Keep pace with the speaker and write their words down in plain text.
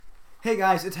Hey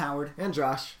guys, it's Howard. And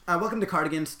Josh. Welcome to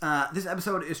Cardigans. This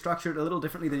episode is structured a little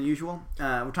differently than usual.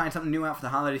 We're trying something new out for the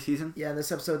holiday season. Yeah, in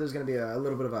this episode there's going to be a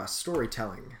little bit of a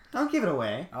storytelling. Don't give it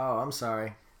away. Oh, I'm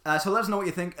sorry. So let us know what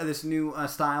you think of this new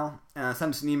style.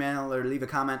 Send us an email or leave a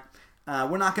comment.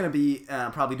 We're not going to be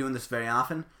probably doing this very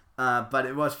often, but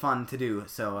it was fun to do.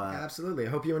 So Yeah, absolutely. I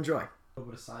hope you enjoy. A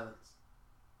little bit of silence.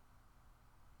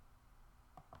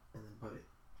 And then put it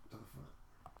to the front.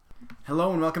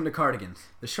 hello and welcome to Cardigans.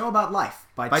 The show about life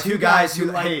by two guys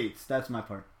who hates. That's my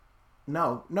part.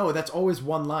 No, that's always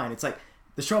one line. It's like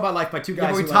the show about life by two guys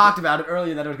Yeah, but we who talked about it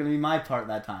earlier that it was going to be my part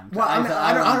that time. Well,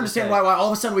 I don't understand why all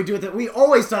of a sudden we do it. We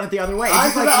always done it the other way. I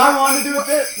It's said like, I wanted to do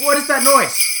it. What is that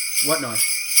noise? What noise?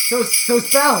 Those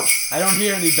bells. I don't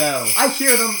hear any bells. I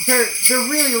hear them. They're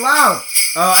really loud.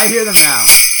 Oh, I hear them now.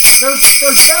 Those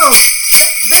bells.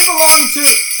 They belong to.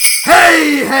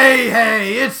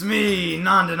 Hey, it's me,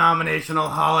 non-denominational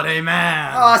holiday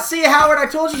man. See, Howard, I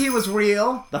told you he was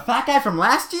real. The fat guy from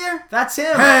last year? That's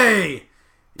him. Hey,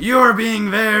 you're being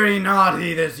very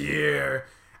naughty this year.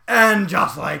 And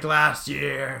just like last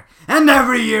year. And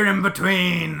every year in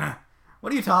between.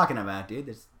 What are you talking about,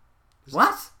 dude?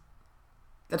 What?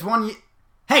 That's one year.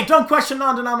 Hey, don't question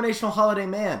non-denominational holiday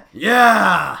man.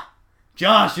 Yeah.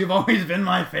 Josh, you've always been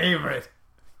my favorite.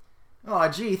 Oh,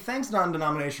 gee, thanks,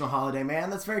 non-denominational holiday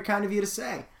man. That's very kind of you to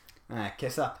say.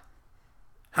 Kiss up.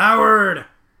 Howard,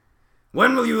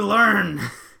 when will you learn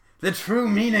the true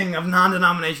meaning of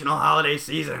non-denominational holiday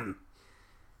season?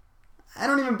 I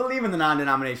don't even believe in the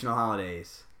non-denominational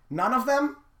holidays. None of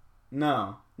them?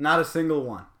 No, not a single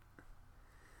one.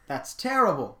 That's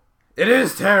terrible. It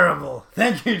is terrible.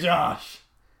 Thank you, Josh.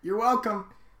 You're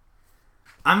welcome.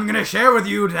 I'm gonna share with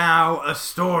you now a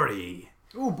story.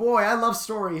 Ooh, boy, I love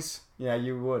stories. Yeah,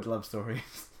 you would love stories.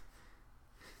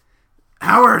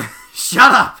 Howard,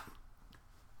 shut up!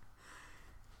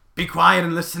 Be quiet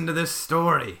and listen to this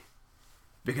story,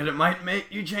 because it might make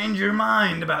you change your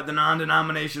mind about the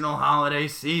non-denominational holiday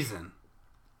season.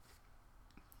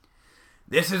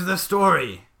 This is the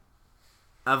story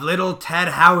of little Ted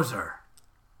Hauser.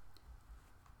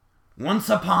 Once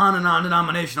upon a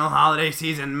non-denominational holiday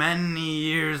season many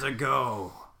years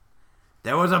ago,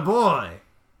 there was a boy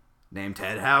named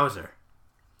Ted Hauser.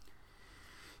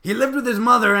 He lived with his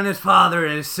mother and his father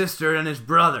and his sister and his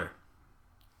brother.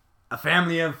 A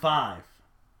family of 5.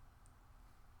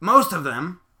 Most of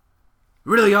them,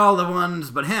 really all the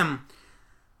ones but him,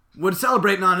 would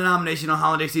celebrate non-denominational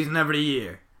holiday season every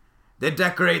year. They'd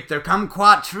decorate their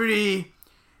kumquat tree.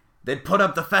 They'd put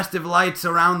up the festive lights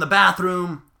around the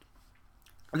bathroom.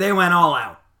 They went all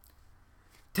out.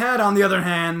 Ted, on the other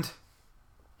hand,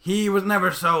 he was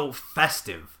never so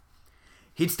festive.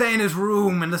 He'd stay in his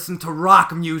room and listen to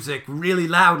rock music really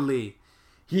loudly.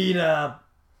 He'd,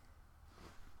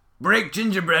 break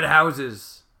gingerbread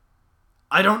houses.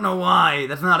 I don't know why.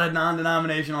 That's not a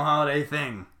non-denominational holiday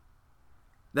thing.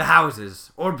 The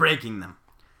houses, or breaking them.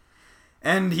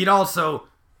 And he'd also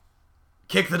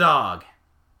kick the dog.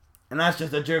 And that's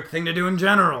just a jerk thing to do in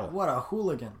general. What a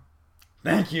hooligan.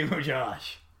 Thank you,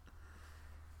 Josh.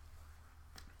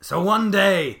 So one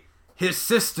day, his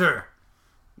sister,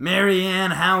 Mary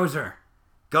Ann Hauser,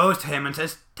 goes to him and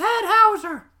says, Ted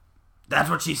Hauser. That's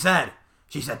what she said.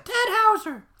 She said, Ted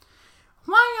Hauser,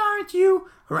 why aren't you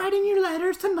writing your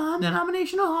letters to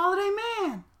non-denominational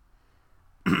holiday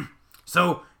man?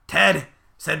 So Ted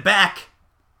said back,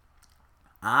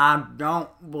 I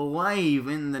don't believe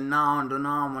in the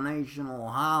non-denominational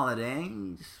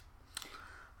holidays.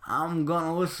 I'm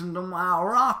gonna listen to my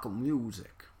rock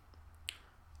music.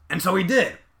 And so he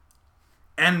did.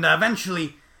 And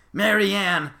eventually, Mary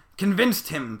Ann convinced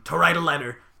him to write a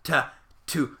letter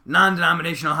to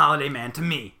non-denominational holiday man, to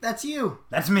me. That's you.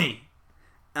 That's me.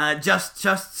 Just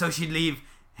so she'd leave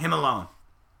him alone.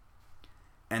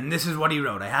 And this is what he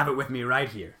wrote. I have it with me right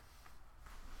here.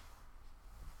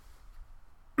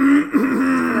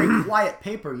 Very quiet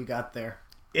paper you got there.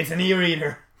 It's an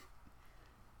e-reader.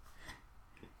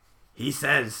 He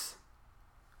says,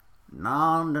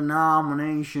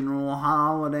 non-denominational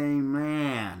holiday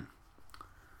man,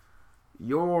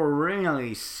 you're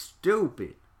really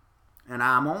stupid. And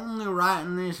I'm only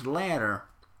writing this letter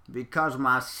because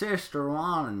my sister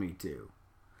wanted me to.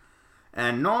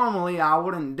 And normally I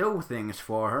wouldn't do things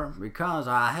for her because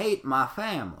I hate my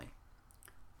family.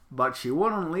 But she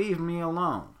wouldn't leave me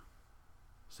alone.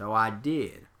 So I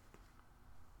did.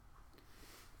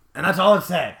 And that's all it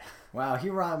said. Wow, he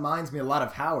reminds me a lot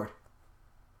of Howard.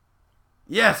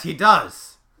 Yes, he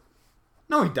does.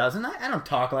 No, he doesn't. I don't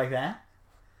talk like that.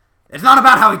 It's not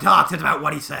about how he talks, it's about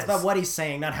what he says. It's about what he's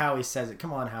saying, not how he says it.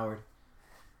 Come on, Howard.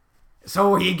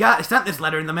 So he sent this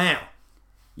letter in the mail.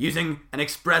 using an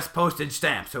express postage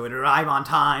stamp so it would arrive on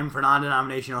time for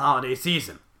non-denominational holiday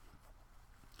season.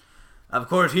 Of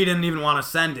course, he didn't even want to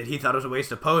send it. He thought it was a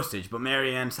waste of postage, but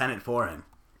Marianne sent it for him.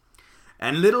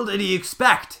 And little did he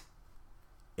expect,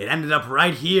 it ended up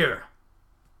right here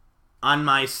on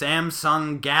my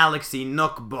Samsung Galaxy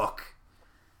Nook book.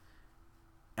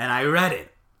 And I read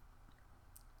it.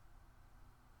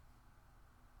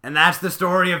 And that's the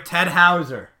story of Ted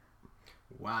Hauser.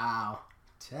 Wow.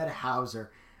 Ted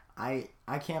Hauser. I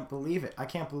can't believe it. I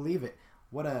can't believe it.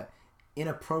 What a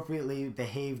inappropriately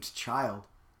behaved child.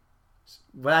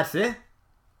 Well, that's it.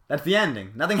 That's the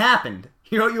ending. Nothing happened.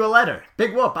 He wrote you a letter.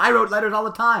 Big whoop. I wrote letters all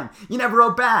the time. You never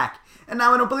wrote back. And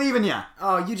now I don't believe in you.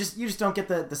 Oh, you just don't get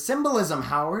the symbolism,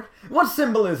 Howard. What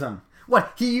symbolism?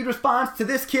 What, he responds to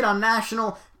this kid on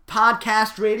national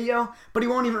podcast radio, but he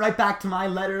won't even write back to my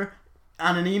letter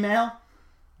on an email?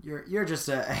 You're just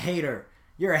a hater.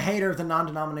 You're a hater of the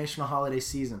non-denominational holiday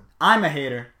season. I'm a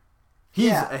hater.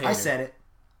 He's a hater. I said it.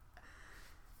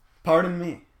 Pardon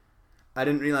me. I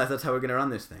didn't realize that's how we're going to run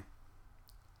this thing.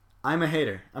 I'm a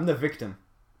hater. I'm the victim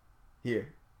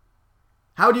here.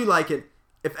 How do you like it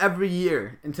if every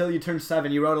year, until you turn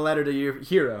 7, you wrote a letter to your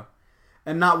hero,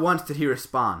 and not once did he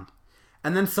respond?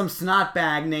 And then some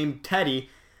snotbag named Teddy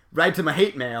writes him a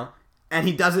hate mail, and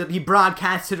he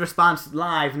broadcasts his response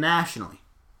live nationally.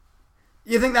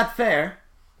 You think that's fair?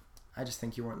 I just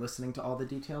think you weren't listening to all the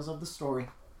details of the story.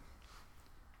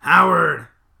 Howard!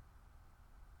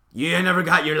 You never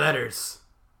got your letters.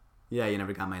 Yeah, you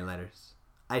never got my letters.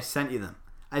 I sent you them.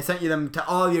 I sent you them to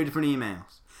all your different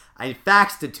emails. I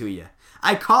faxed it to you.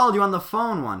 I called you on the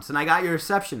phone once, and I got your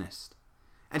receptionist.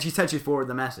 And she said she'd forward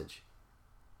the message.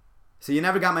 So you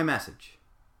never got my message.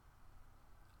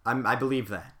 I believe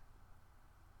that.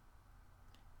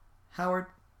 Howard,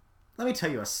 let me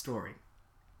tell you a story.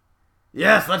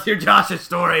 Yes, let's hear Josh's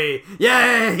story.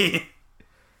 Yay!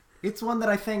 It's one that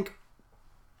I think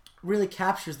really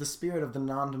captures the spirit of the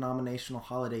non-denominational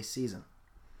holiday season.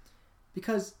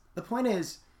 Because the point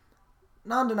is,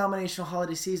 non-denominational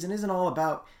holiday season isn't all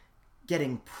about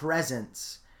getting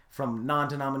presents from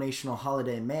non-denominational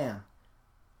holiday man.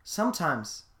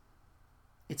 Sometimes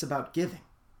it's about giving.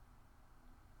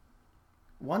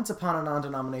 Once upon a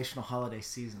non-denominational holiday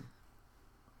season,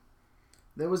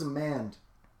 there was a man,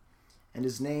 and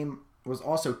his name was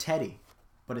also Teddy,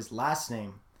 but his last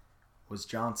name was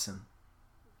Johnson.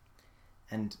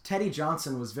 And Teddy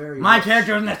Johnson was very My rich.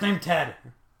 character was named Ted.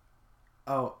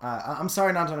 Oh, I'm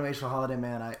sorry, non-denominational holiday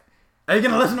man. Are you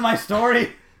going to listen to my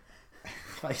story?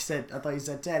 I thought you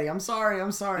said Teddy. I'm sorry.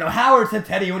 No, Howard said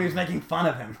Teddy when he was making fun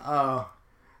of him. Oh,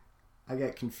 I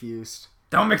get confused.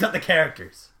 Don't mix up the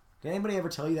characters. Did anybody ever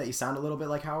tell you that you sound a little bit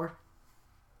like Howard?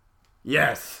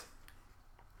 Yes.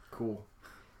 Cool.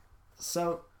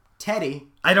 So, Teddy...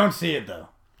 I don't see it, though.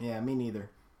 Yeah, me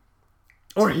neither.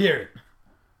 Or hear it.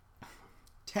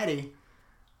 Teddy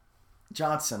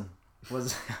Johnson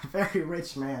was a very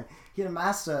rich man. He had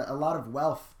amassed a lot of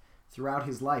wealth throughout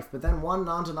his life. But then one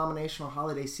non-denominational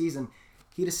holiday season,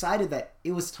 he decided that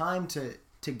it was time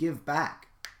to give back.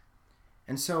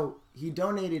 And so he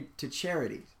donated to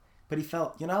charities. But he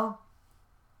felt,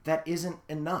 that isn't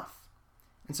enough.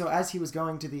 And so as he was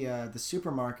going to the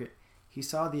supermarket, he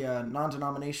saw the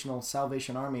non-denominational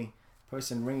Salvation Army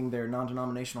person ringing their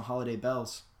non-denominational holiday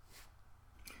bells.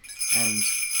 And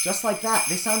just like that,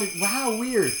 they sounded,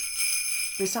 weird.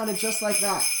 They sounded just like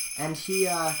that. And he...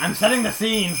 I'm setting the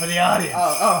scene for the audience.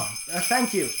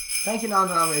 Thank you. Thank you,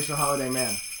 non-denominational holiday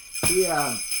man.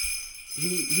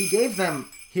 He gave them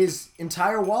his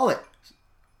entire wallet.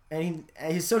 And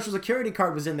his social security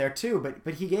card was in there too,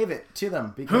 but he gave it to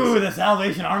them because... Who, the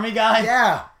Salvation Army guy?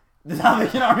 Yeah. The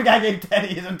Salvation Army guy gave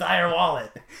Teddy his entire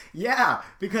wallet. Yeah,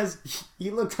 because he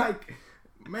looked like...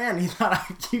 Man, he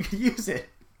thought you could use it.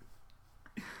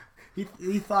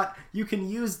 He thought, you can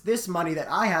use this money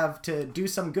that I have to do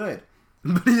some good.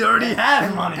 But he already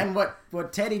has money. And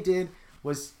what Teddy did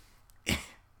was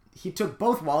he took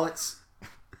both wallets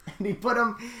and he put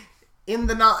them in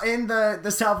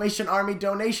the Salvation Army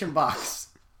donation box.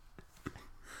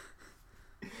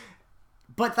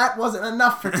 But that wasn't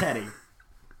enough for Teddy.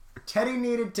 Teddy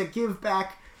needed to give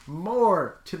back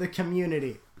more to the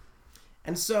community.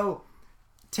 And so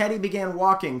Teddy began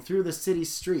walking through the city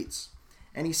streets.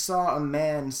 And he saw a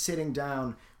man sitting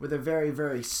down with a very,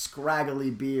 very scraggly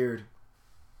beard.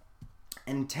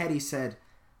 And Teddy said,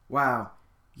 "Wow,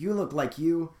 you look like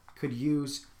you could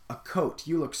use a coat.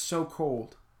 You look so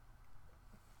cold."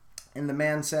 And the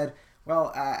man said,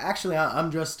 "Well, actually,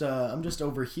 I'm just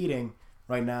overheating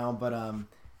right now, but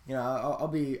I'll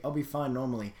be fine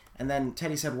normally." And then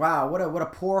Teddy said, "Wow, what a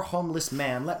poor homeless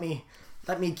man. Let me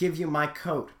let me give you my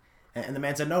coat. And the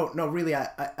man said, no, really,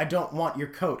 I don't want your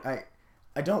coat.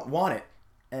 I don't want it.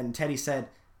 And Teddy said,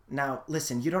 now,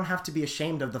 listen, you don't have to be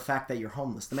ashamed of the fact that you're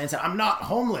homeless. The man said, I'm not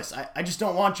homeless. I just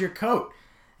don't want your coat.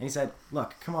 And he said,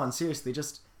 look, come on, seriously,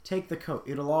 just take the coat.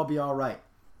 It'll all be all right.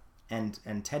 And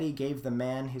Teddy gave the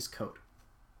man his coat.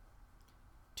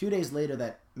 2 days later,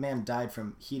 that man died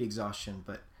from heat exhaustion,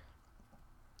 but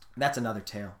that's another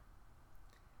tale.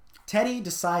 Teddy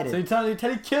decided... So you tell me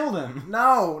Teddy killed him?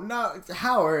 No,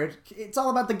 Howard, it's all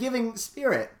about the giving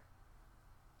spirit.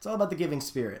 It's all about the giving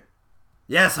spirit.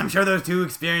 Yes, I'm sure those two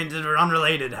experiences were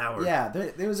unrelated, Howard. Yeah,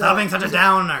 there was Stop being such a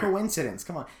downer. Coincidence,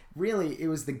 come on. Really, it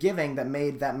was the giving that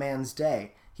made that man's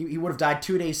day. He would have died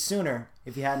 2 days sooner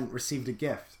if he hadn't received a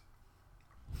gift.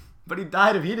 But he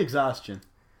died of heat exhaustion.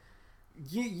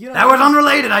 You don't That was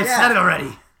unrelated, I Yeah. said it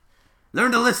already.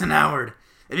 Learn to listen, Howard,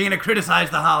 if you're going to criticize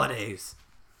the holidays.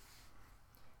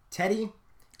 Teddy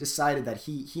decided that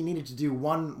he needed to do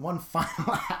one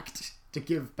final act to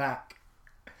give back.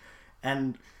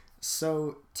 And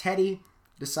so Teddy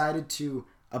decided to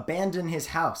abandon his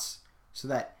house so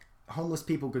that homeless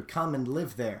people could come and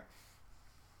live there.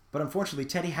 But unfortunately,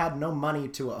 Teddy had no money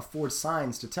to afford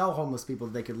signs to tell homeless people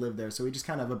that they could live there, so he just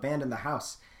kind of abandoned the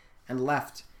house and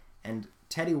left. And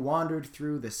Teddy wandered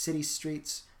through the city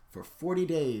streets for 40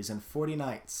 days and 40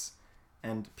 nights.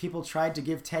 And people tried to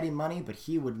give Teddy money, but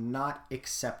he would not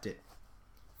accept it.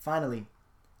 Finally,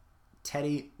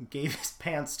 Teddy gave his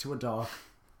pants to a dog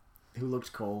who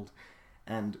looked cold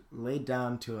and laid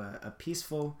down to a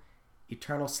peaceful,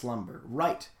 eternal slumber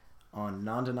right on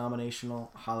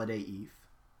non-denominational holiday eve.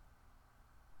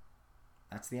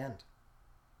 That's the end.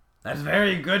 That's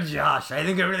very good, Josh. I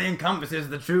think it really encompasses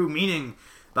the true meaning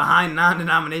behind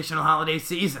non-denominational holiday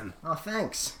season. Oh,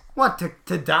 thanks. What,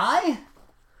 to die?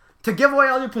 To give away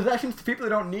all your possessions to people who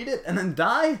don't need it and then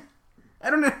die? I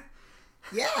don't know.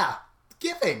 Yeah,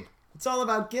 giving. It's all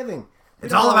about giving.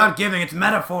 It's all about giving. It's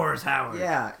metaphors, Howard.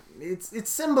 Yeah, it's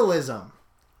symbolism.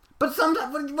 But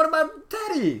sometimes, what about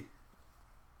Teddy?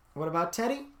 What about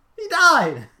Teddy? He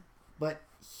died. But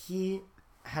he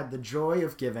had the joy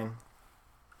of giving.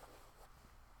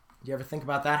 Do you ever think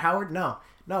about that, Howard? No,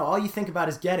 all you think about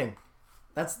is getting.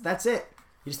 That's it.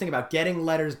 You just think about getting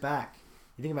letters back.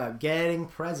 You think about getting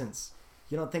presents.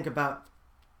 You don't think about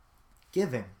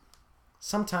giving.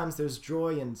 Sometimes there's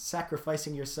joy in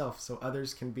sacrificing yourself so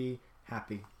others can be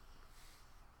happy.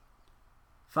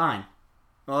 Fine.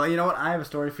 Well, you know what? I have a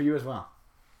story for you as well.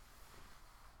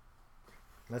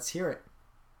 Let's hear it.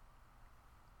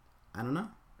 I don't know.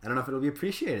 I don't know if it'll be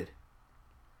appreciated.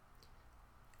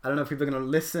 I don't know if people are going to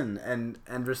listen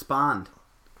and respond.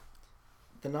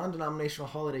 The non-denominational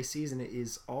holiday season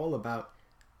is all about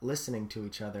listening to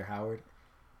each other, Howard.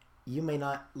 You may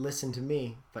not listen to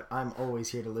me, but I'm always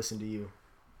here to listen to you.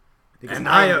 Because And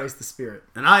I I- embrace the spirit.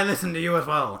 And I listen to you as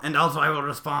well. And also I will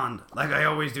respond, like I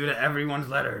always do to everyone's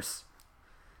letters.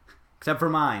 Except for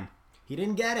mine. He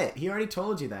didn't get it. He already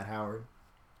told you that, Howard.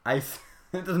 It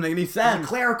doesn't make any It's a sense.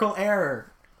 clerical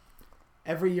error.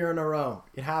 Every year in a row.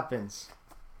 It happens.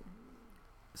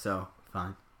 So,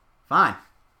 fine. Fine.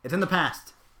 It's in the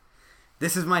past.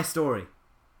 This is my story.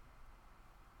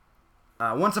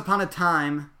 Once upon a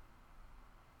time,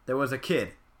 there was a kid.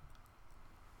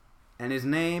 And his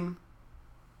name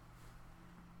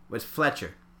was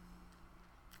Fletcher.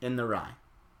 In the Rye.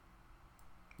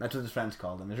 That's what his friends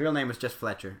called him. His real name was just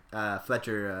Fletcher.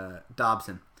 Fletcher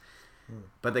Dobson.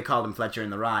 But they called him Fletcher in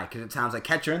the Rye because it sounds like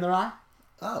Catcher in the Rye.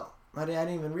 Oh, I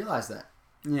didn't even realize that.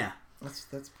 Yeah.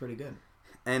 That's pretty good.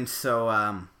 And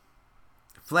so,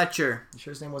 Fletcher... You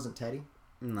sure his name wasn't Teddy?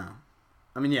 No.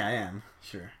 I mean, yeah, I am.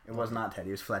 Sure. It was not Teddy.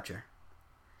 It was Fletcher.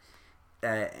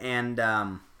 And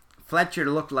Fletcher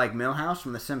looked like Milhouse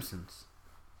from The Simpsons.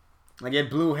 Like, he had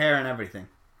blue hair and everything.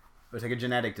 It was like a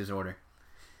genetic disorder.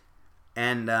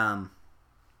 And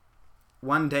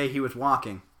one day he was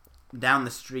walking down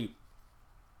the street.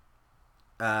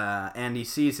 And he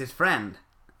sees his friend,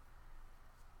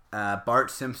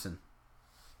 Bart Simpson,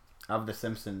 of The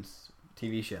Simpsons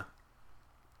TV show.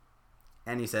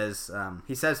 And he says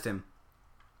to him,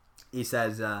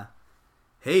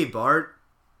 hey, Bart.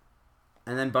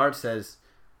 And then Bart says,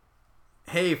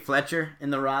 hey, Fletcher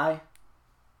in the Rye.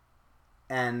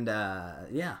 And,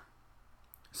 yeah.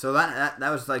 So that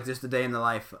was like just a day in the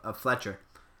life of Fletcher.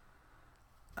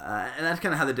 And that's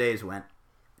kind of how the days went.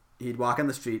 He'd walk on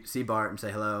the street, see Bart, and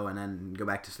say hello, and then go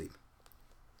back to sleep.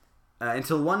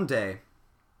 Until one day,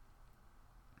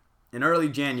 in early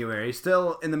January,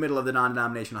 still in the middle of the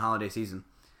non-denominational holiday season,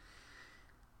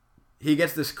 he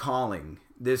gets this calling,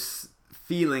 this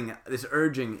feeling, this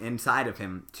urging inside of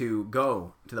him to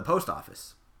go to the post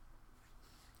office.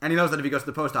 And he knows that if he goes to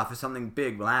the post office, something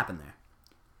big will happen there.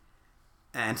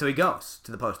 And so he goes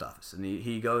to the post office. And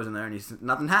he goes in there and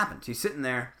nothing happens. He's sitting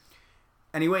there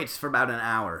and he waits for about an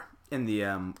hour in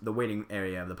the waiting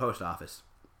area of the post office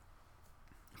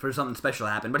for something special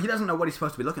to happen. But he doesn't know what he's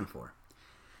supposed to be looking for.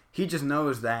 He just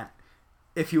knows that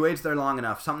if he waits there long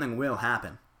enough, something will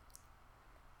happen.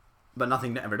 But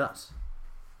nothing ever does.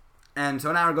 And so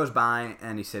an hour goes by,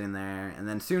 and he's sitting there, and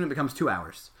then soon it becomes 2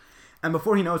 hours. And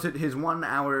before he knows it, his 1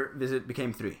 hour visit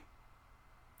became 3.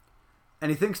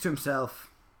 And he thinks to himself,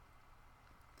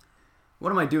 what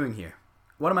am I doing here?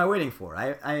 What am I waiting for?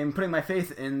 I am putting my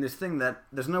faith in this thing that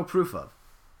there's no proof of.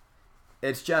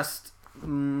 It's just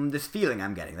this feeling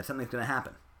I'm getting that something's going to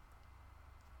happen.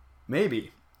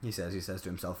 Maybe, he says to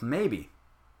himself, maybe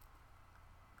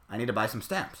I need to buy some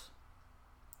stamps.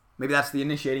 Maybe that's the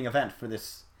initiating event for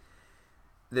this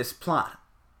plot.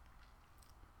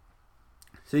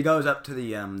 So he goes up to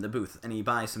the booth and he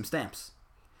buys some stamps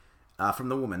from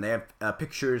the woman. They have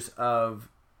pictures of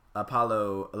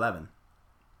Apollo 11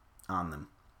 on them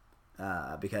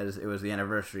because it was the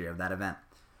anniversary of that event.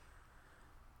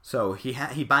 So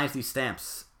he buys these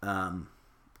stamps because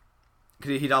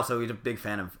he's a big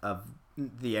fan of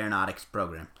the aeronautics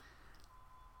program.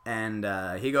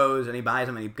 And he goes and he buys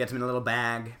them and he gets them in a little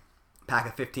bag, pack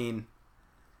of 15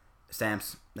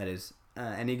 stamps, that is.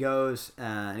 And he goes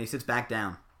and he sits back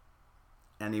down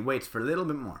and he waits for a little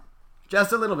bit more.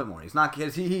 Just a little bit more. He's not,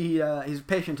 because his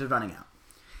patience is running out.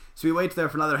 So he waits there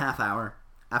for another half hour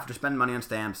after spending money on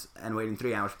stamps and waiting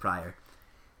 3 hours prior.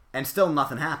 And still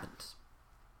nothing happens.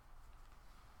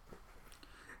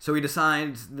 So he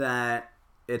decides that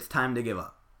it's time to give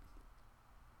up.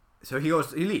 So he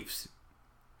leaves. He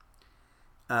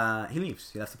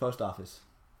leaves. He left the post office.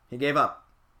 He gave up.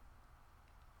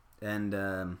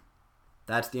 And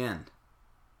that's the end.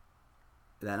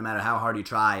 That no matter how hard you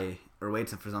try or wait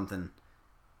for something,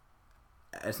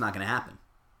 it's not going to happen.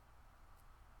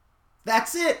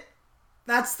 That's it.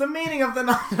 That's the meaning of the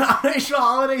non-denominational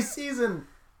holiday season.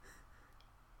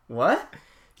 What?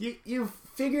 You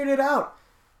figured it out.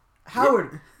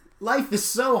 Howard, life is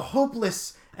so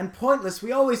hopeless and pointless.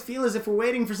 We always feel as if we're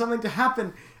waiting for something to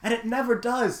happen, and it never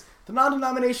does. The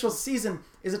non-denominational season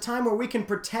is a time where we can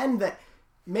pretend that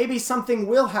maybe something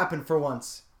will happen for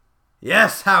once.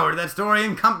 Yes, Howard, that story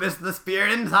encompassed the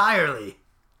spirit entirely.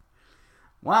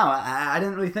 Wow, I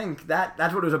didn't really think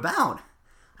that's what it was about.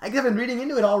 I've been reading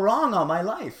into it all wrong all my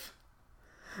life.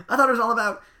 I thought it was all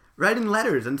about writing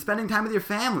letters and spending time with your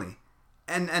family,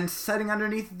 and sitting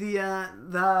underneath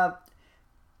the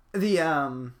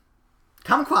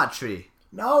kumquat tree.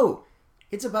 No,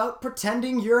 it's about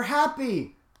pretending you're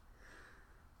happy.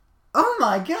 Oh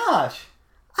my gosh,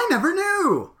 I never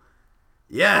knew.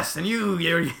 Yes, and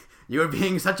you were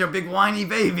being such a big whiny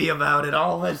baby about it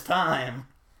all this time.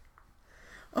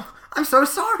 Oh, I'm so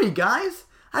sorry, guys.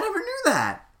 I never knew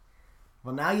that.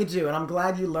 Well, now you do, and I'm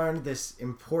glad you learned this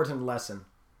important lesson.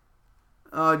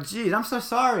 Oh, geez, I'm so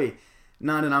sorry,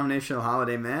 non-denominational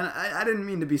holiday man. I didn't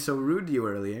mean to be so rude to you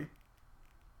earlier.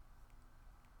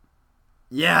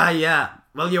 Yeah.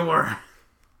 Well, you were.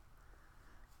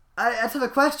 I just have a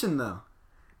question, though.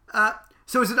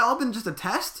 So has it all been just a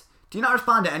test? Do you not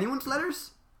respond to anyone's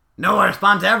letters? No, I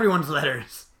respond to everyone's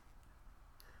letters.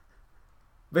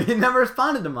 But you never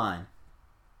responded to mine.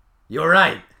 You're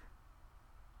right.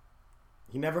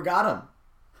 You never got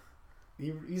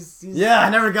him. He's Yeah, I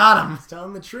never got him. He's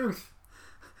telling the truth.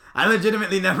 I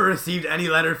legitimately never received any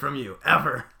letter from you,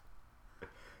 ever.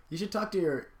 You should talk to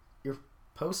your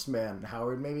postman,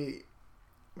 Howard. Maybe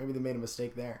they made a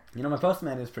mistake there. You know, my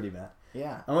postman is pretty bad.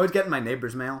 Yeah. I'm always getting my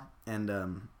neighbor's mail, and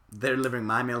they're delivering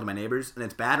my mail to my neighbors, and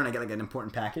it's bad when I get like an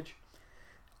important package,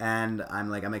 and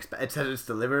it says it's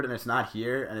delivered and it's not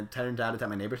here, and it turns out it's at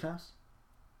my neighbor's house.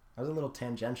 That was a little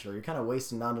tangential. You're kind of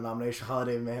wasting non-denominational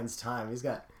holiday man's time. He's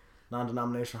got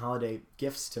non-denominational holiday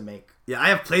gifts to make. Yeah, I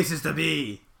have places to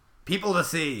be, people to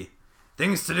see,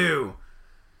 things to do.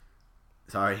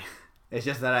 Sorry, it's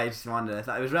just that I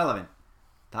thought it was relevant,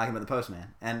 talking about the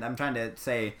postman, and I'm trying to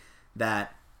say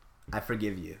that I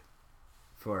forgive you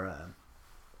for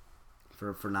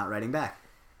not writing back.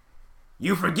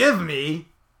 You forgive me?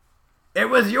 It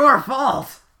was your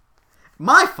fault.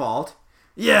 My fault?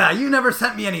 Yeah, you never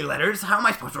sent me any letters. How am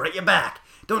I supposed to write you back?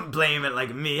 Don't blame it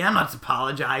like me. I'm not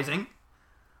apologizing.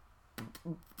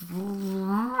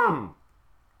 I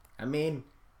mean,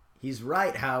 he's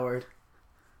right, Howard.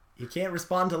 He can't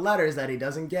respond to letters that he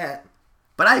doesn't get.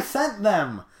 But I sent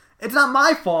them. It's not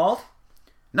my fault.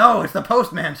 No, it's the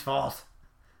postman's fault.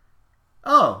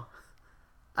 Oh,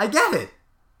 I get it.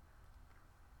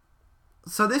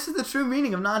 So this is the true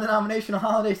meaning of non-denominational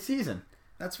holiday season.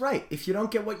 That's right. If you don't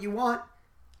get what you want,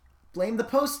 blame the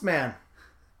postman.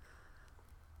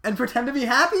 And pretend to be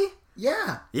happy?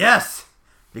 Yeah. Yes,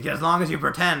 because as long as you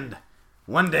pretend,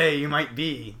 one day you might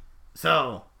be.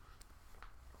 So.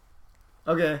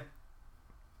 Okay.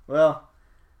 Well,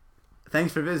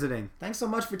 thanks for visiting. Thanks so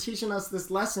much for teaching us this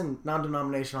lesson,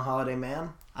 non-denominational holiday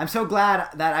man. I'm so glad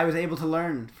that I was able to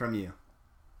learn from you.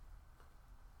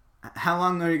 How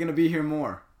long are you going to be here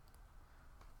more?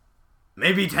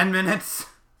 Maybe 10 minutes.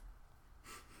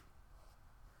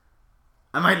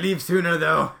 I might leave sooner,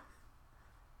 though.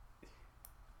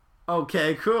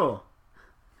 Okay, cool.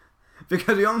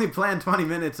 Because we only planned 20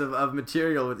 minutes of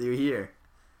material with you here.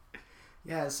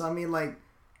 Yeah, so I mean, like,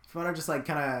 if you want to just like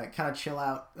kind of chill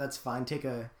out, that's fine. Take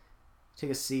a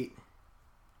seat.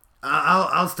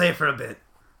 I'll stay for a bit.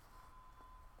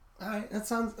 All right, that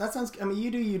sounds. I mean, you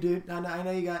do, dude. I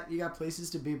know you got places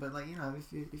to be, but like,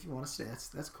 if you want to stay,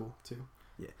 that's cool too.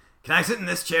 Yeah. Can I sit in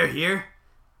this chair here?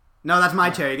 No, that's my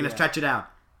chair. You're gonna yeah. stretch it out.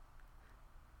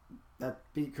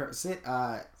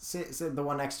 Sit the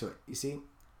one next to it. You see?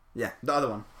 Yeah, the other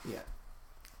one. Yeah.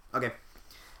 Okay.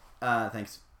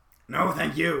 Thanks. No,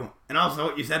 thank you. And also,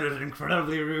 what you said was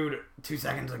incredibly rude 2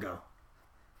 seconds ago.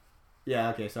 Yeah.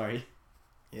 Okay. Sorry.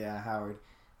 Yeah, Howard.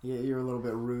 You're a little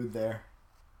bit rude there.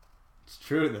 It's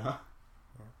true though.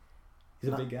 Yeah. He's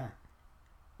a No. big guy.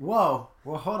 Whoa.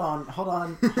 Well, hold on,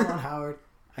 Howard.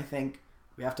 I think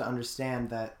we have to understand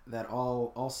that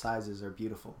all sizes are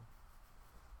beautiful.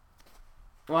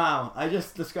 Wow, I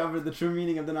just discovered the true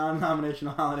meaning of the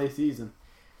non-denominational holiday season.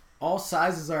 All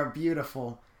sizes are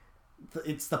beautiful.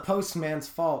 It's the postman's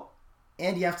fault,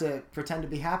 and you have to pretend to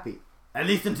be happy. At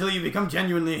least until you become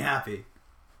genuinely happy.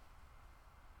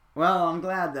 Well, I'm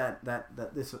glad that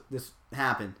this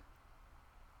happened.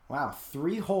 Wow,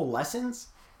 3 whole lessons?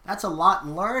 That's a lot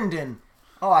learned in,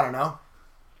 I don't know,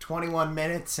 21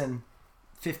 minutes and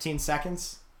 15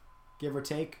 seconds, give or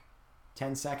take,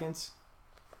 10 seconds.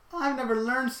 I've never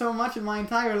learned so much in my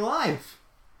entire life.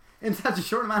 In such a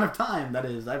short amount of time, that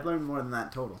is. I've learned more than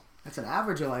that total. That's an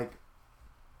average of like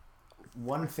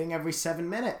one thing every 7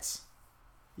 minutes.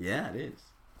 Yeah, it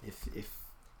is. If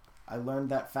I learned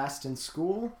that fast in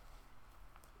school,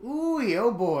 ooh,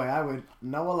 oh boy, I would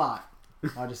know a lot.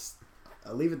 I'll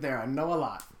leave it there. I know a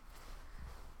lot.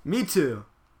 Me too.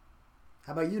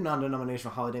 How about you,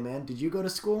 non-denominational holiday man? Did you go to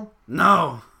school?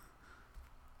 No.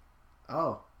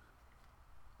 Oh.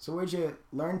 So where'd you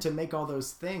learn to make all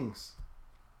those things?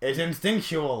 It's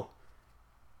instinctual.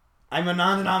 I'm a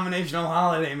non-denominational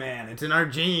holiday man. It's in our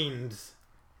genes.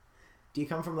 Do you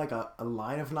come from like a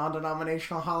line of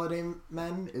non-denominational holiday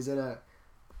men? Is it a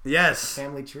Yes.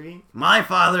 family tree? My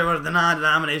father was the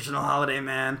non-denominational holiday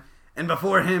man, and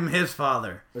before him, his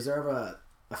father. Was there ever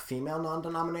a female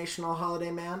non-denominational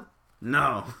holiday man?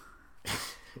 No.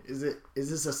 Is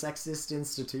this a sexist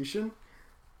institution?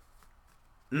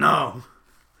 No.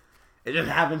 It just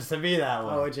happens to be that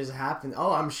way. Oh, it just happened.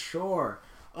 Oh, I'm sure.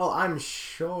 I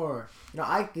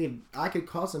could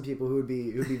call some people who would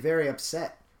be very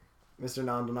upset, Mr.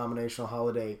 Non-denominational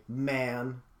holiday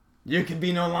man. You could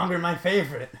be no longer my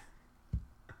favorite.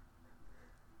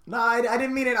 No, I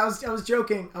didn't mean it. I was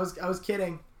joking. I was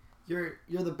kidding. You're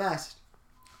the best.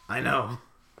 I know.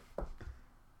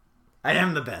 I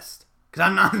am the best. Because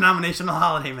I'm not a non-denominational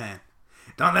holiday man.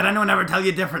 Don't let anyone ever tell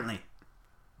you differently.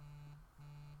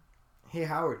 Hey,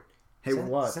 Howard. Hey,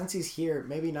 what? Since he's here,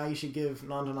 maybe now you should give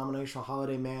non-denominational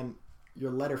holiday man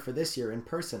your letter for this year in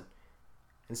person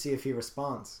and see if he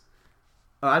responds.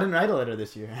 Oh, I didn't write a letter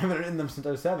this year. I haven't written them since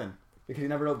I was 7. Because you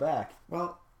never wrote back.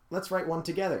 Well, let's write one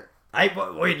together.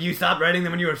 Wait, you stopped writing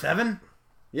them when you were 7?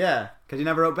 Yeah, because you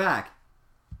never wrote back.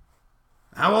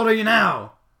 How old are you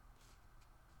now?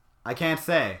 I can't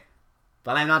say.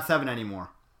 But I'm not 7 anymore.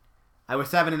 I was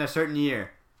 7 in a certain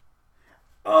year.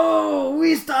 Oh,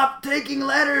 we stopped taking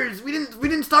letters. We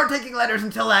didn't start taking letters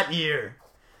until that year.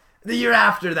 The year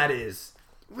after, that is.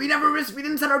 We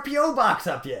didn't set our P.O. box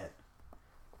up yet.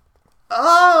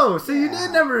 Oh, so you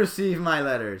did never receive my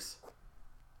letters.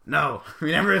 No, we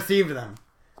never received them.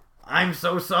 I'm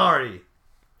so sorry.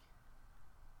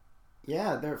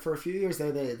 Yeah, for a few years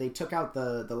they took out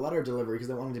the letter delivery because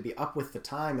they wanted to be up with the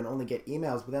time and only get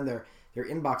emails, but then their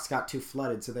inbox got too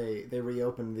flooded, so they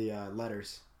reopened the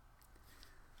letters.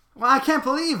 Well, I can't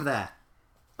believe that.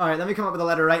 All right, let me come up with a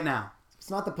letter right now. It's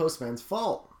not the postman's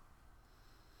fault.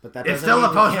 But that It's doesn't still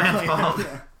mean the you can't- postman's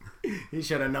fault. He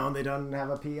should have known they don't have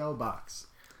a P.O. box.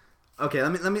 Okay,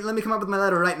 let me come up with my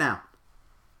letter right now.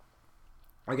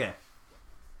 Okay.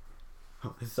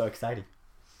 Oh, this is so exciting.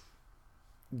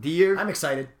 Dear, I'm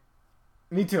excited.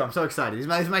 me too. I'm so excited. He's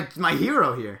my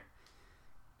hero here.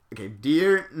 Okay,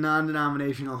 dear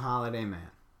non-denominational holiday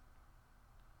man.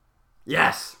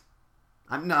 Yes.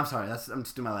 I'm sorry. I'm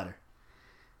just doing my letter.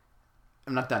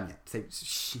 I'm not done yet. Say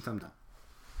shh. I'm done.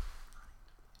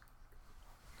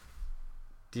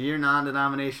 Dear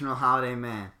non-denominational holiday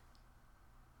man.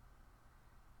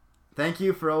 Thank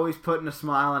you for always putting a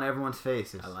smile on everyone's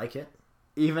faces. I like it.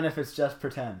 Even if it's just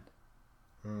pretend.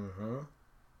 Mm-hmm.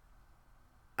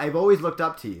 I've always looked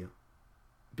up to you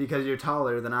because you're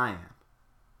taller than I am.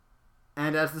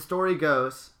 And as the story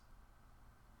goes,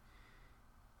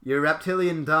 your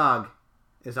reptilian dog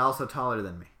is also taller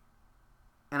than me.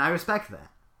 And I respect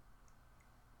that.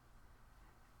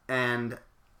 And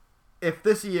if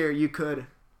this year you could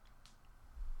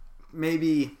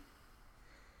maybe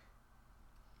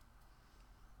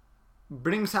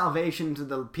bring salvation to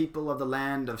the people of the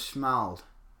land of Schmald,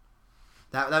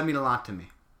 that would mean a lot to me.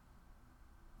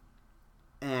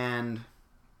 And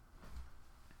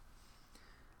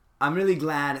I'm really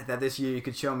glad that this year you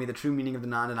could show me the true meaning of the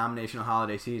non-denominational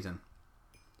holiday season.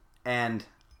 And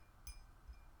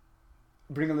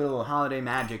bring a little holiday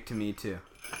magic to me, too.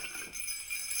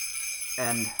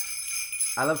 And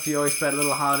I love to always spread a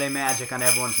little holiday magic on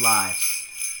everyone's lives.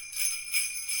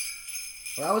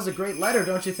 Well, that was a great letter,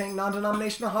 don't you think,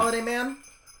 non-denominational holiday man?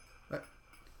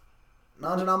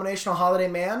 Non-denominational holiday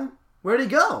man? Where'd he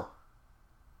go?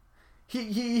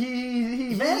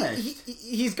 He vanished.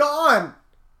 He's gone.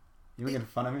 You making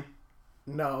fun of me?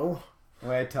 No. The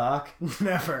way I talk?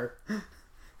 Never.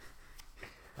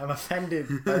 I'm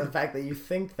offended by the fact that you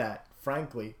think that,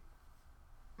 frankly.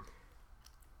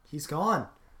 He's gone.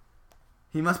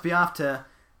 He must be off to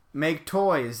make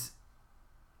toys.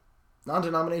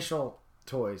 Non-denominational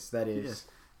toys, that is. Yes.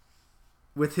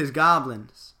 With his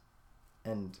goblins.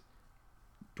 And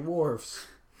dwarves.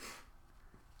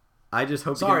 I just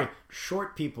hope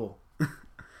short people.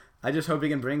 I just hope he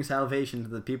can bring salvation to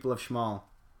the people of Schmal.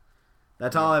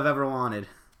 That's all I've ever wanted.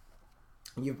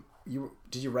 You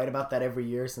did you write about that every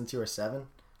year since you were 7?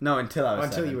 No, until I was 7.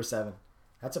 Until you were 7.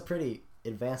 That's a pretty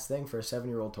advanced thing for a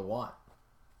 7-year-old to want.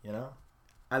 You know?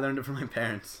 I learned it from my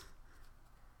parents.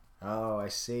 Oh, I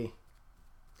see.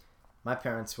 My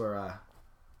parents were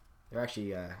they're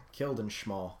actually killed in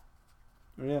Schmal.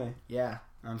 Really? Yeah.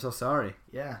 I'm so sorry.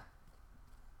 Yeah.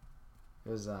 It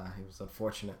was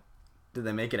unfortunate. Did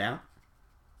they make it out?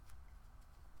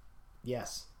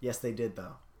 Yes. Yes, they did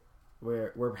though.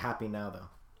 We're happy now though.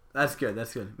 That's good.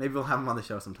 That's good. Maybe we'll have him on the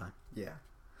show sometime. Yeah.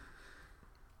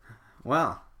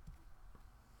 Well,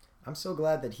 I'm so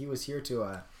glad that he was here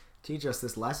to teach us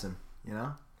this lesson, you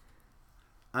know?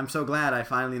 I'm so glad I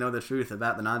finally know the truth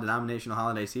about the non-denominational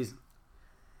holiday season.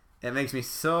 It makes me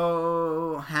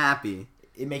so happy.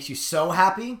 It makes you so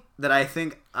happy that I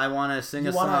think I want to sing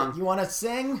a song. You want to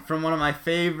sing? From one of my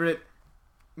favorite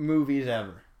movies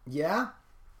ever. Yeah?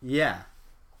 Yeah.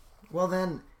 Well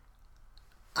then,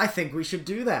 I think we should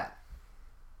do that.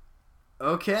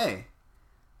 Okay.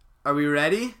 Are we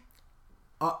ready?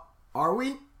 Are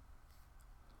we?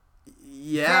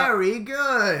 Yeah. Very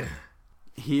good.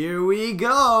 Here we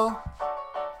go.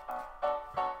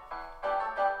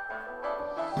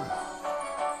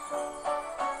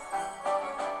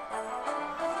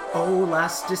 Oh,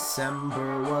 last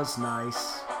December was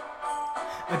nice.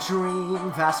 A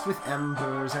dream vast with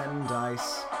embers and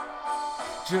ice.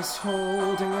 Just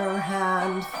holding her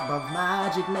hand above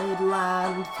magic made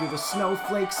land through the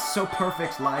snowflakes so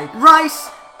perfect like rice.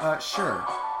 Sure.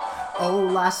 Oh,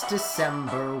 last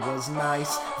December was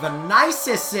nice. The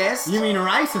nicest. You mean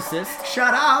ricist?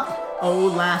 Shut up. Oh,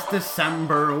 last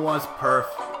December was perf.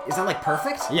 Is that like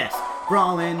perfect? Yes.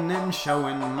 Brawling and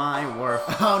showing my worth.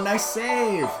 Oh, nice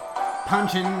save.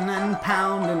 Punching and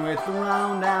pounding with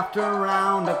round after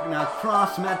round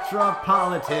across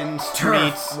metropolitan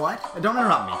streets. Turf. What? Don't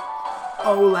interrupt me.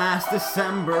 Oh, last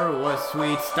December was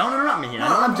sweet. Don't interrupt me here. No,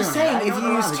 I'm just saying, if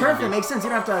you use turf, it makes sense.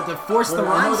 You don't have to force the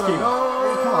rhyme scheme.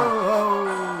 Come on.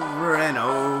 Over and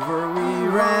over we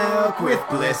rock with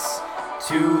bliss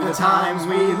to the times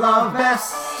we love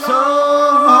best. So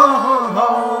ho, ho,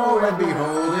 ho, and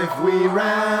behold if we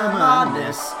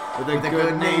reminisce with a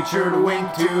good-natured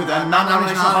wink to the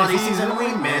non-denominational holiday season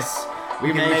we miss.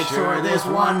 We can make sure this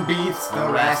one beats the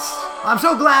rest. I'm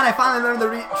so glad I finally learned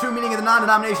the true meaning of the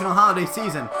non-denominational holiday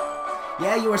season.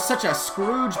 Yeah, you were such a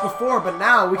Scrooge before, but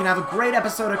now we can have a great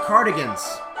episode of Cardigans.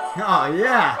 Oh,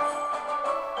 yeah.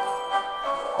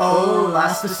 Oh,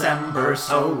 last December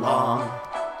so long.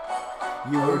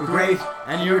 You were great,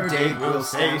 and your date will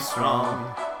stay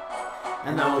strong.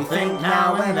 And though we think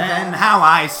now and then how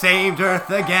I saved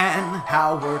Earth again,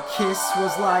 how her kiss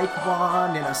was like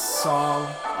one in a song.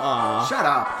 Aww. Shut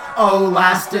up. Oh,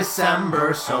 last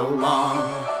December so long.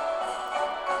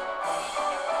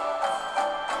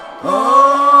 Over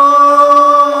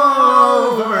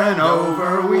and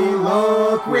over we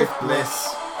look with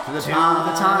bliss to the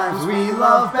times we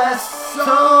love best. So,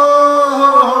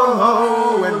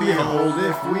 and behold,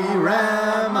 if we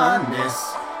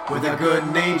reminisce with a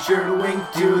good-natured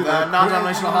wink to the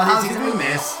non-denominational holidays we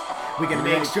miss, we can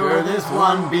make sure this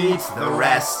one beats the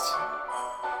rest.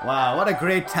 Wow, what a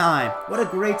great time. What a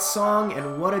great song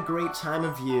and what a great time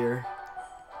of year.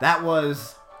 That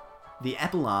was the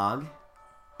epilogue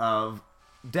of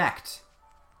Decked,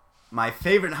 my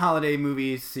favorite holiday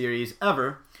movie series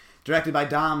ever, directed by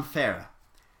Dom Farah.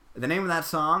 The name of that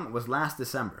song was Last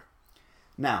December.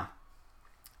 Now,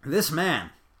 this man,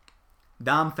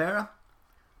 Dom Farah,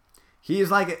 he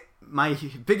is like my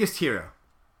biggest hero.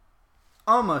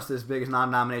 Almost as big as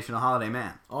Non-Denominational Holiday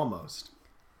Man. Almost.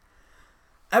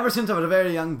 Ever since I was a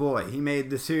very young boy, he made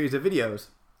this series of videos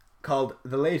called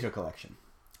The Laser Collection,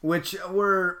 which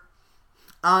were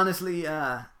honestly,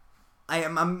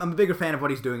 I'm a bigger fan of what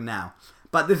he's doing now,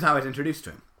 but this is how I was introduced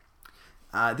to him.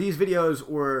 These videos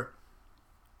were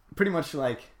pretty much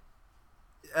like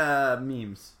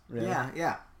memes, really.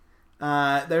 Yeah.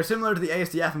 They're similar to the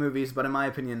ASDF movies, but in my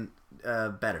opinion,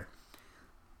 better.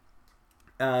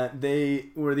 They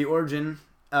were the origin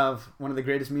of one of the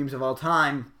greatest memes of all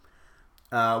time,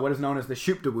 what is known as the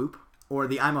Shoop de Whoop, or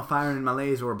the I'm a Firin' in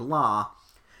Malays or blah.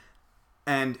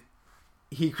 And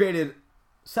he created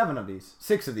 6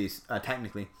 of these,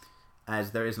 technically,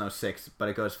 as there is no 6, but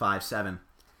it goes 5, 7.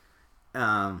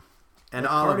 And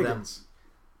like all cardigans. of them.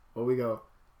 Well,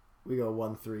 we go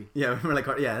 1, 3. Yeah, we're like,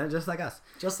 yeah, just like us.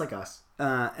 Just like us.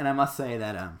 And I must say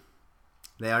that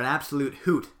they are an absolute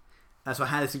hoot. So I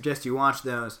highly suggest you watch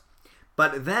those.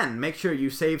 But then make sure you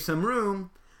save some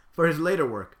room for his later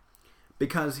work,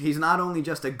 because he's not only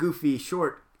just a goofy,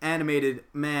 short, animated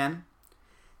man,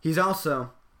 he's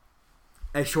also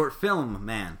a short film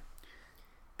man.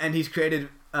 And he's created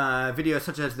videos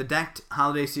such as the Decked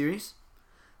Holiday Series.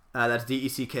 That's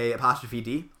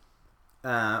DECK''D.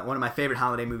 One of my favorite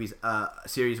holiday movies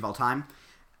series of all time.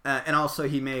 And also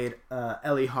he made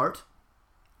Ellie Hart.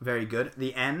 Very good.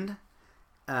 The End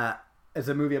is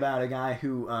a movie about a guy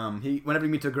who whenever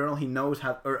he meets a girl, he knows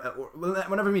how, or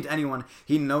whenever he meets anyone,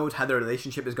 he knows how their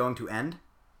relationship is going to end.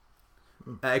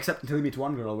 Except until he meets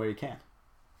one girl where he can't.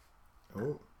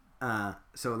 Oh.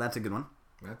 So that's a good one.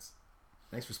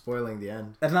 Thanks for spoiling the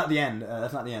end. That's not the end.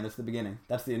 That's the beginning.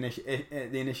 That's the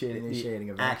initiating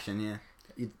event. Action. Yeah.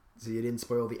 So you didn't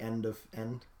spoil the end of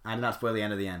End? I did not spoil the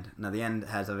end of the end. No, the end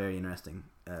has a very interesting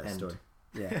story.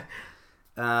 Yeah.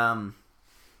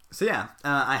 So yeah,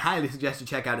 I highly suggest you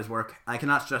check out his work. I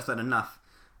cannot stress that enough.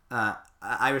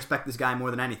 I respect this guy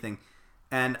more than anything,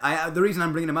 and the reason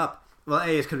I'm bringing him up, well,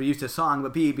 A, is because we used his song,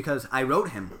 but B, because I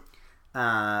wrote him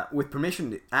with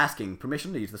asking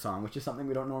permission to use the song, which is something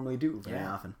we don't normally do very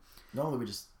often. Normally we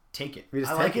just take it. We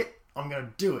just I take like it. I'm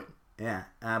gonna do it. Yeah,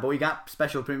 but we got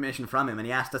special permission from him, and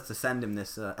he asked us to send him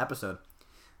this episode,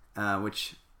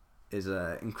 which is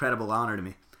an incredible honor to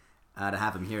me to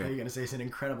have him here. Are you going to say it's an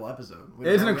incredible episode?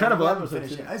 It's an incredible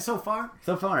episode. So far?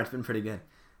 So far, it's been pretty good.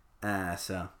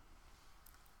 So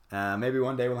maybe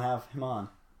one day we'll have him on.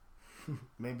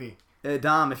 Maybe.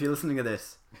 Dom, if you're listening to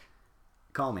this,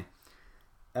 call me.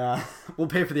 We'll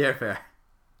pay for the airfare.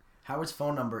 Howard's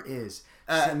phone number is...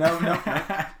 No.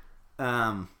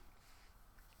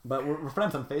 But we're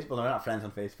friends on Facebook. No, we're not friends on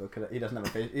Facebook. Cause he doesn't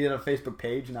have he has a Facebook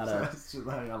page, not a... It's just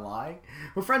like a lie?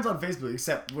 We're friends on Facebook,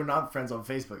 except we're not friends on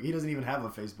Facebook. He doesn't even have a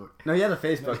Facebook. No, he has a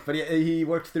Facebook, but he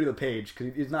works through the page,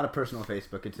 because it's not a personal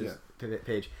Facebook. It's his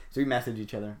page. So we message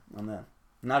each other on that.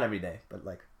 Not every day, but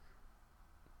like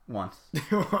once.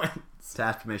 To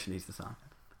ask permission to use the song.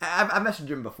 I've messaged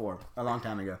him before, a long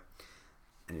time ago,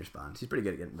 and he responds. He's pretty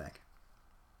good at getting back.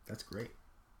 That's great.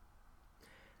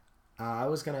 I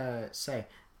was going to say...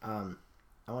 I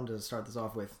wanted to start this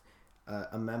off with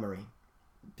a memory,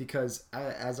 because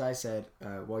as I said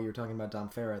while you were talking about Dom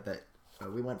Farah, that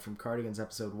we went from Cardigans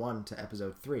episode 1 to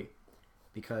episode 3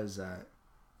 because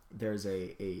there's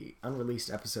a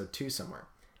unreleased episode 2 somewhere.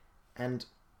 And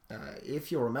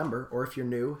if you'll remember, or if you're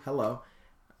new, hello.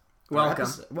 Welcome.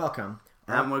 Welcome.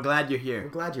 We're glad you're here. We're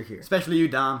glad you're here. Especially you,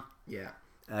 Dom. Yeah.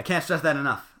 I can't stress that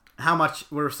enough. How much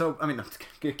we're so... I mean,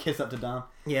 kiss up to Dom.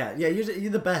 Yeah,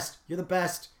 you're the best. You're the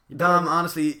best. Dom,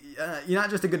 honestly, you're not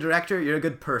just a good director, you're a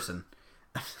good person.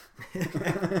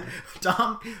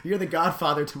 Dom, you're the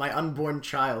godfather to my unborn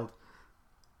child.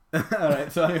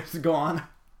 Alright, so let's go on.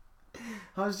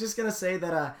 I was just going to say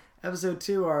that episode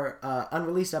 2, our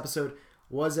unreleased episode,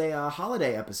 was a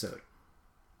holiday episode.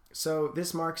 So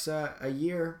this marks a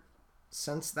year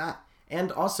since that.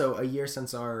 And also a year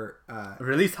since our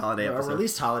Release holiday our episode.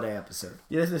 released holiday episode.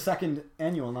 Yeah, this is the second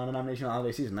annual non-denominational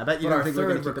holiday season. I bet you But don't our think we're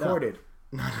going to third keep it up. recorded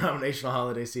non-denominational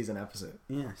holiday season episode.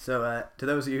 Yeah, so to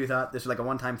those of you who thought this was like a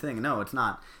one-time thing, no, it's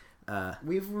not.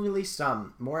 We've released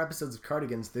more episodes of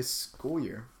Cardigans this school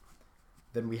year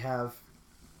than we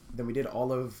did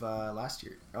all of last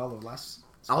year. All of last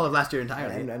year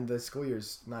entirely. and the school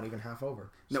year's not even half over.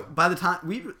 No, by the time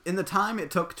in the time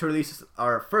it took to release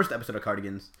our first episode of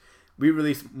Cardigans, we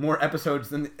released more episodes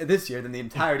this year than the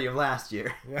entirety of last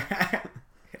year.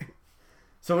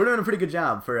 So we're doing a pretty good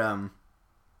job for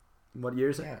what year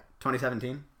is it? Yeah.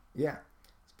 2017. Yeah.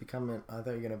 It's becoming. I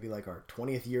thought you were gonna be like our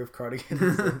 20th year of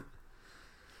Cardigans.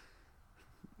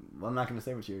 Well, I'm not going to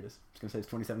say which year it is. I'm just going to say it's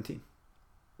 2017.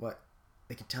 What?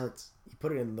 They can tell it's. You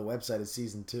put it in the website as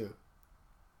season 2.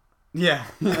 Yeah.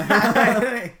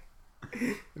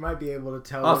 You might be able to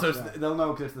tell. Also, they'll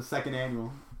know because it's the second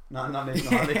annual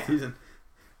non-national holiday season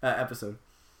episode.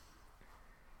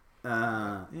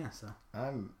 Yeah, so.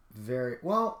 I'm very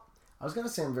well. I was gonna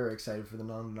say I'm very excited for the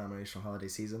non-denominational holiday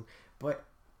season, but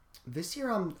this year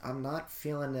I'm not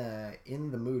feeling in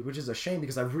the mood, which is a shame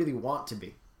because I really want to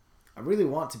be. I really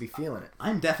want to be feeling it.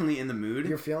 I'm definitely in the mood.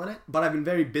 You're feeling it? But I've been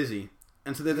very busy.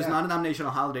 And so there's this Yeah.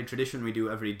 non-denominational holiday tradition we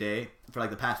do every day for like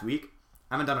the past week.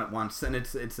 I haven't done it once, and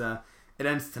it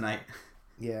ends tonight.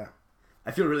 Yeah.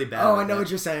 I feel really bad. Oh, about I know that. what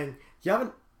you're saying. You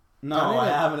haven't. No, done it? I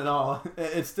haven't at all.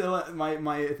 It's still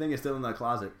my thing is still in the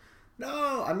closet.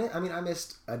 No, I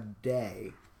missed a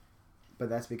day, but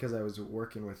that's because I was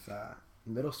working with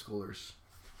middle schoolers.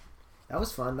 That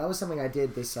was fun. That was something I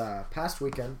did this past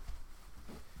weekend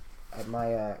at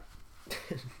my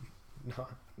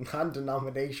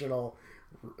non-denominational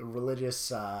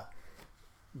religious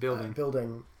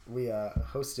building. We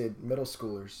hosted middle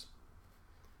schoolers,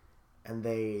 and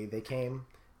they came,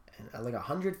 and like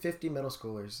 150 middle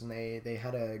schoolers, and they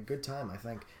had a good time. I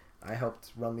think I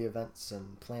helped run the events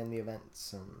and plan the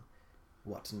events and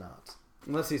whatnot.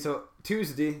 Let's see. So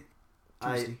Tuesday.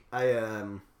 I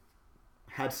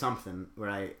had something where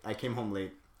I came home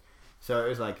late, so it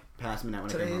was like past midnight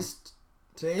when I came home.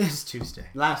 Today is Tuesday.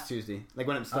 Last Tuesday, like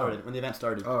when it started, when the event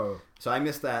started. Oh. So I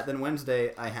missed that. Then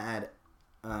Wednesday I had,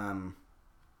 that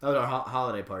was our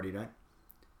holiday party, right?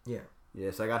 Yeah.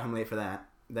 Yeah. So I got home late for that.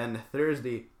 Then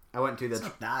Thursday I went to the. It's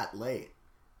not that late.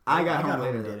 I got home home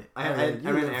later. and did it. I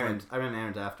ran errands. I ran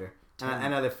errands after,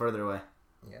 and I live further away.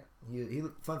 Yeah. He,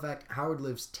 fun fact: Howard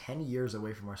lives 10 years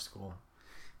away from our school.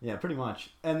 Yeah, pretty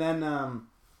much. And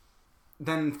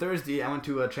then Thursday I went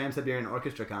to a Trans-Siberian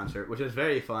Orchestra concert, which was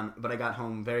very fun. But I got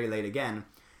home very late again.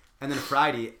 And then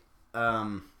Friday. What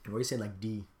are you saying, like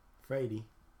D? Friday.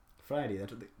 Friday.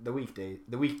 That's what the weekday.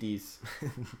 The weekdays.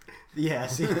 Yeah.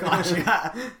 See,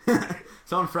 gotcha.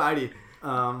 So on Friday.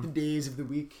 The days of the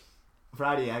week.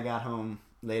 Friday I got home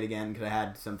late again because I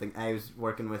had something. I was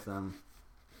working with a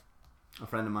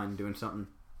friend of mine doing something,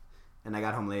 and I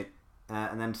got home late.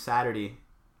 And then Saturday,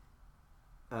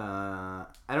 I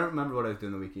don't remember what I was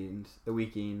doing the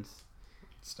weekends.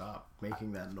 Stop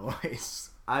making that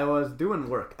noise. I was doing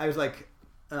work. I was like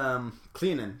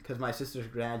cleaning because my sister's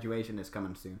graduation is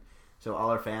coming soon, so all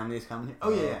our family is coming here. Oh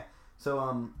yeah.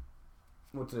 So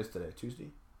what's this today?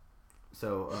 Tuesday.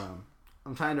 So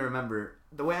I'm trying to remember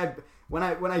the way when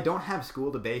I don't have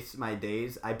school to base my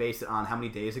days, I base it on how many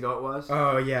days ago it was.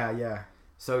 Oh yeah.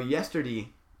 So yesterday,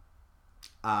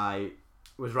 I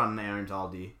was running errands all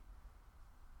day.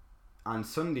 On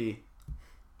Sunday,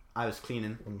 I was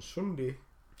cleaning. On Sunday.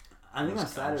 I think on I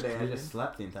was Saturday I cleaning. just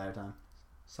slept the entire time.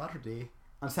 Saturday.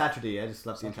 On Saturday I just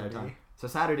slept the entire Saturday. time. So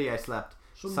Saturday I slept.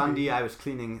 Sunday I was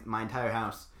cleaning my entire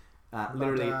house,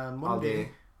 literally all Monday?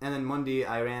 day. And then Monday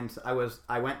I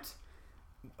went.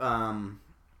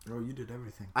 Oh, you did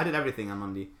everything. I did everything on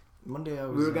Monday. Monday I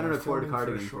was. We were gonna record filming for a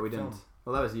Cardigans, but short we didn't. film.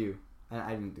 Well, that was you.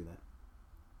 I didn't do that.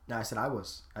 No, I said I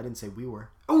was. I didn't say we were.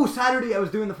 Oh, Saturday I was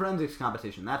doing the forensics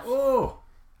competition. That's Oh.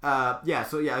 yeah.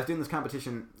 So yeah, I was doing this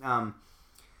competition, and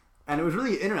it was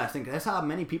really interesting because I saw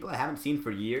many people I haven't seen for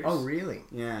years. Oh really?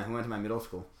 Yeah, who went to my middle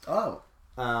school. Oh.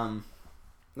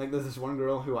 Like there's this one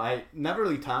girl who I never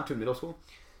really talked to in middle school,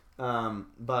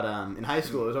 but in high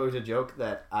school it was always a joke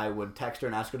that I would text her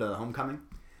and ask her to the homecoming,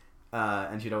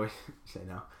 and she'd always say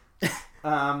no.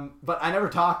 But I never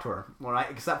talked to her, right,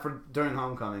 except for during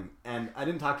homecoming, and I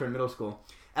didn't talk to her in middle school.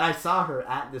 And I saw her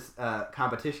at this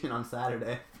competition on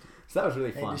Saturday, so that was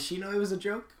really Hey, fun. does she know it was a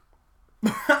joke?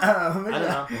 I don't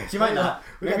know. She might not.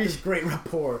 We got Maybe this great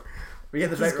rapport. we get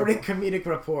This this great comedic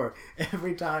rapport.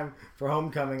 Every time for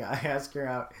homecoming, I ask her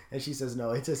out, and she says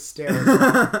no. It's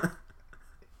hysterical.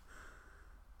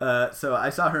 So I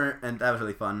saw her, and that was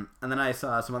really fun. And then I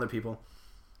saw some other people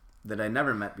that I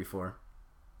never met before.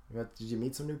 Did you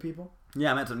meet some new people?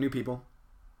 Yeah, I met some new people.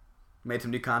 Made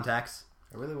some new contacts.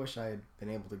 I really wish I had been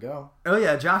able to go. Oh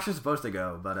yeah, Josh was supposed to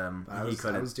go, but I he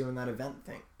couldn't. was doing that event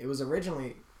thing. It was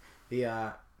originally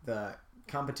the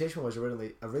competition was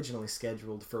originally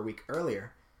scheduled for a week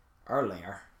earlier. I don't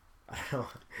know.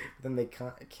 Then they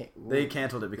They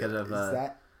canceled it because of Is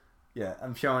that? Yeah,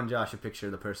 I'm showing Josh a picture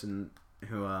of the person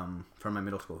who from my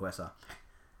middle school who I saw.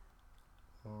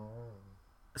 Oh.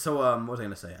 So what was I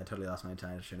gonna say? I totally lost my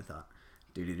entire train of thought.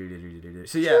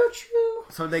 So yeah,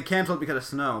 so they canceled because of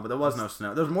snow, but there was no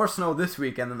snow. There was more snow this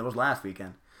weekend than there was last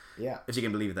weekend. Yeah. If you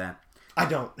can believe that. I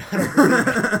don't.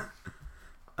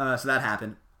 So that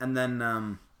happened, and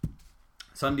then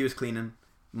Sunday was cleaning.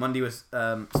 Monday was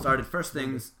started. First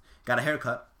things, got a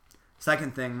haircut.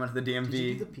 Second thing, went to the DMV. Did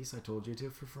you do the piece I told you to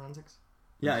for forensics?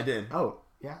 Yeah, I did. Oh,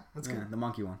 yeah, that's good. The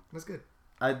monkey one. That's good.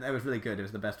 It was really good. It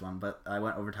was the best one, but I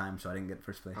went overtime, so I didn't get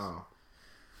first place. Oh.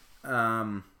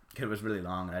 It was really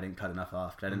long, and I didn't cut enough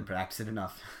off because I didn't practice it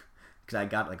enough. Because I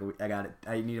got it.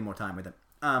 I needed more time with it.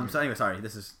 So anyway, sorry.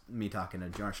 This is me talking to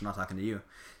George, not talking to you.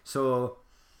 So,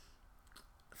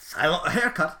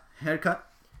 haircut.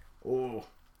 Oh.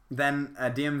 Then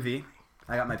DMV.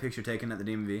 I got my picture taken at the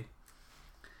DMV.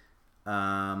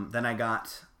 Then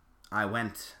I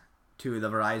went to the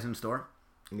Verizon store.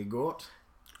 And you got?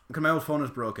 Because my old phone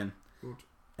was broken. Good.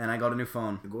 And I got a new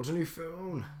phone. You got a new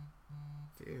phone.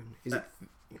 Is it?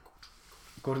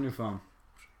 Got a new phone.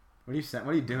 What are you saying?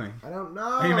 What are you doing? I don't know.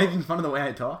 Are you making fun of the way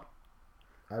I talk?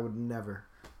 I would never.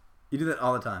 You do that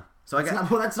all the time. So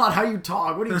That's not how you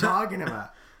talk. What are you talking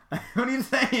about? What are you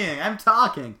saying? I'm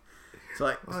talking.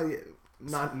 So Well,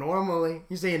 not normally.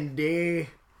 You're saying D.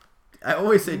 I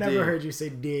always say D. Never heard you say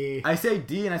D. I say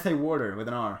D and I say water with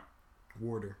an R.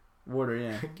 Water. Water,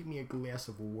 yeah. Give me a glass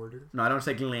of water. No, I don't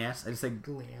say glass. I just say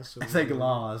Glass of I say water.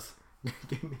 glass.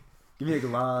 Give me a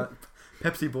glass.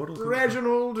 Pepsi bottle.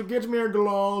 Reginald, get me a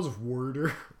glass of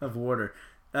water. Of water.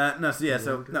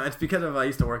 It's because of I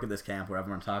used to work at this camp where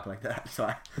everyone talked like that.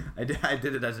 So I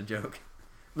did it as a joke.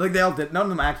 Like they all did. None of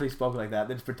them actually spoke like that.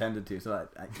 They just pretended to. So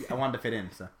I wanted to fit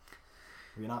in. So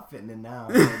you're not fitting in now.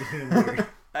 You're doing weird.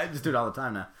 I just do it all the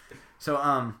time now. So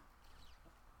I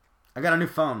got a new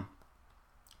phone.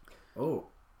 Oh.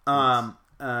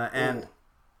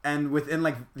 And within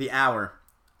like the hour,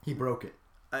 he broke it.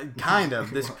 Kind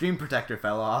of. The screen protector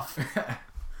fell off.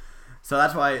 So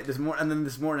that's why this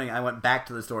morning I went back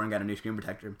to the store and got a new screen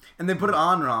protector, and they put it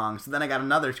on wrong. So then I got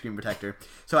another screen protector.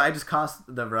 So I just cost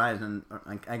the Verizon.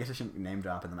 I guess I shouldn't be name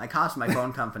dropping them. I cost my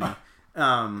phone company.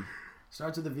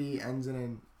 Starts with a V, ends in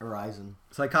an Horizon.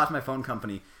 So I cost my phone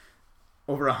company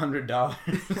over $100.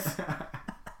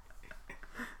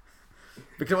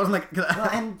 Because it wasn't like.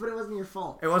 But it wasn't your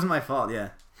fault. It wasn't my fault, yeah.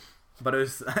 But it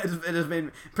has made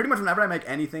pretty much whenever I make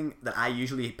anything that I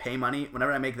usually pay money,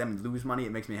 whenever I make them lose money,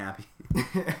 it makes me happy.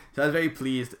 So I was very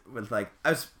pleased with I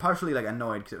was partially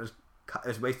annoyed because it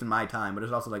was wasting my time, but it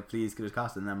was also pleased because it was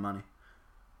costing them money.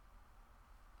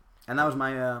 And that was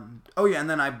my and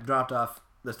then I dropped off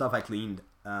the stuff I cleaned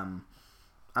on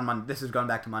Monday. This is going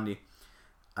back to Monday.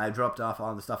 I dropped off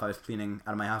all the stuff I was cleaning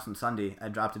out of my house on Sunday. I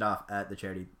dropped it off at the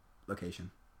charity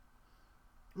location.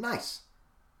 Nice.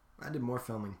 I did more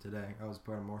filming today. I was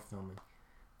part of more filming.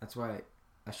 That's why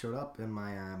I showed up and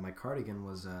my cardigan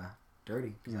was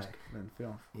dirty. I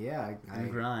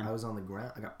was on the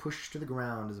ground. I got pushed to the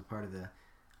ground as part of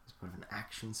an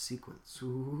action sequence.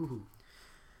 Ooh.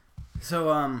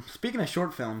 So speaking of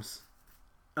short films,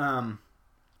 we're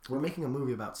making a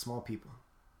movie about small people.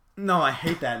 No, I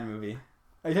hate that movie.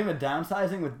 Are you talking about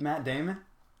Downsizing with Matt Damon?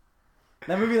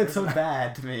 That movie looks so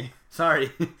bad to me.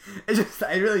 Sorry.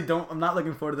 I really don't. I'm not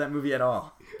looking forward to that movie at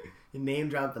all. You name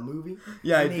dropped the movie?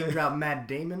 Yeah, you name dropped Matt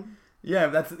Damon? Yeah,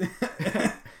 that's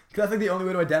the only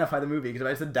way to identify the movie. Because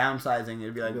if I said Downsizing,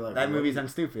 it'd be like that movie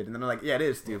sounds stupid. And then I'm like, yeah, it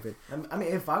is stupid. I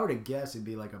mean, if I were to guess, it'd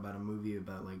be about a movie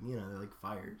about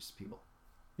fires people.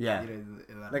 Yeah.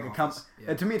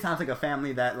 To me, it sounds like a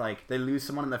family that they lose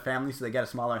someone in their family, so they get a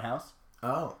smaller house.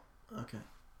 Oh, okay.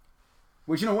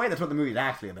 Which in a way, that's what the movie's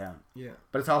actually about. Yeah.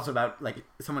 But it's also about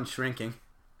someone shrinking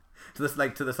to this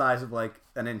to the size of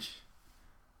an inch.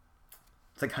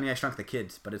 It's like Honey, I Shrunk the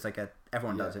Kids, but it's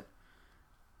everyone does it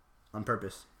on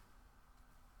purpose.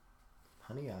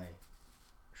 Honey, I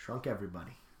Shrunk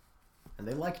Everybody, and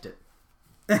they liked it.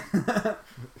 That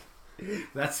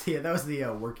was the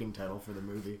working title for the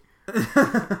movie.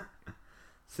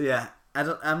 So yeah,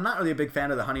 I'm not really a big fan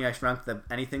of the Honey, I Shrunk the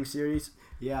Anything series.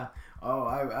 Yeah. Oh,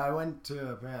 I went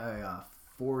to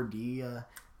 4D.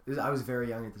 I was very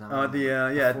young at the time. Oh,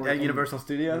 at Universal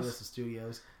Studios. Universal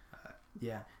Studios.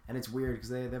 Yeah, and it's weird because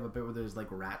they have a bit where there's like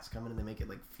rats coming and they make it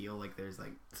like feel like there's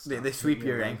like They sweep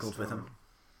your ankles with them.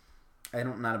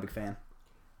 I'm not a big fan.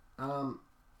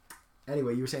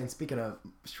 Anyway, you were saying, speaking of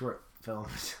short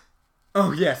films.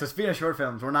 Oh yeah, so speaking of short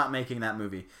films, we're not making that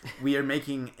movie. We are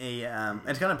making a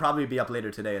it's gonna probably be up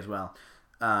later today as well.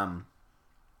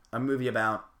 A movie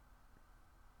about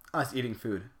us eating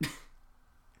food.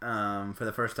 For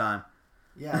the first time.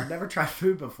 Yeah, I've never tried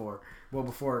food before. Well,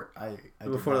 before I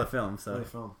before the film, so the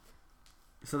film.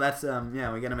 So that's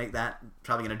we're gonna make that,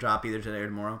 probably gonna drop either today or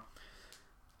tomorrow.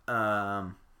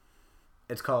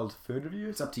 It's called Food Reviews.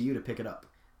 It's up to you to pick it up.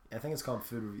 I think it's called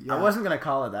Food Review. Yeah. I wasn't gonna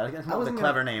call it that. I was gonna come up with a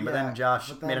clever name, but then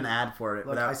Josh made an ad for it.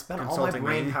 Look, without I spent all my consulting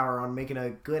brain me. power on making a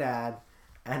good ad,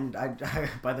 and I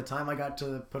by the time I got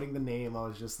to putting the name, I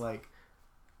was just like,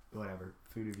 whatever.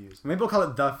 Food Reviews. Maybe we'll call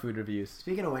it The Food Reviews.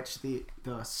 Speaking of which, the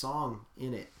song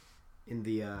in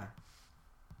the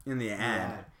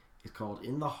ad is called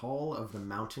 "In the Hall of the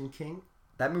Mountain King."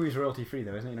 That movie's royalty free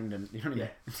though, isn't it? You don't need Yeah.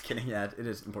 Just kidding. Yeah, it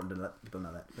is important to let people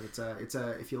know that. But it's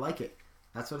a if you like it,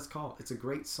 that's what it's called. It's a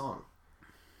great song.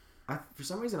 For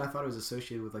some reason, I thought it was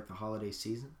associated with like the holiday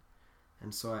season,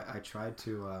 and so I tried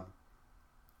to.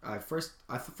 First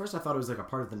I thought it was like a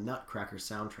part of the Nutcracker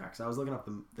soundtrack. So I was looking up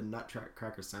the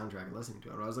Nutcracker soundtrack and listening to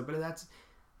it. And I was like, but that's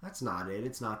not it.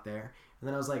 It's not there. And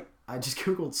then I was like, I just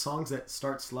googled songs that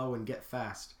start slow and get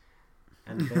fast,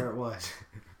 and there it was.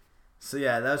 So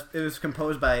yeah, it was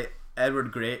composed by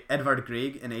Edvard Grieg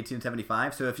in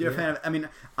 1875. So if you're a fan of,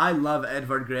 I love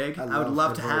Edvard Grieg. I would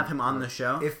love to have him on the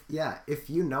show. If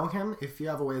you know him, if you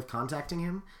have a way of contacting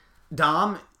him,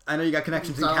 Dom, I know you got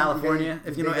connections in California.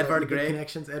 If you know Edvard Grieg,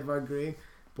 connections. Edvard Grieg,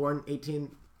 born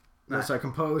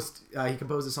composed. He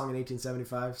composed a song in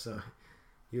 1875. So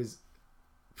he was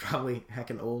probably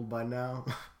heckin' old by now.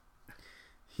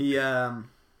 He let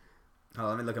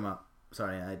me look him up.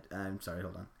 Sorry, I'm sorry.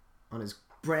 Hold on. On his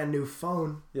brand new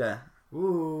phone. Yeah.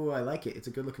 Ooh, I like it. It's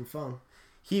a good looking phone.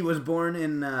 He was born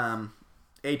in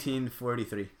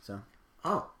 1843. So.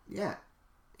 Oh yeah,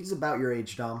 he's about your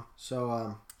age, Dom.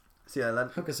 So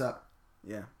hook us up.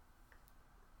 Yeah.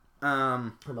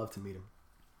 I'd love to meet him.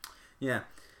 Yeah.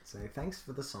 Say thanks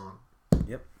for the song.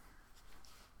 Yep.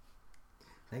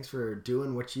 Thanks for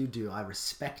doing what you do. I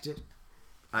respect it.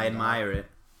 I admire it.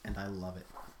 And I love it.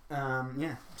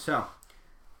 Yeah. So.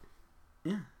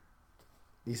 Yeah.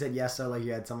 You said yes, so like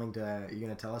you had something to. You're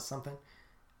gonna tell us something.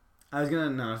 I was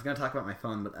gonna talk about my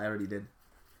phone, but I already did.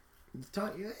 Is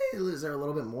there a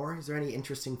little bit more? Is there any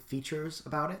interesting features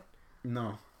about it?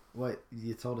 No. What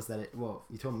you told us that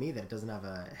you told me that it doesn't have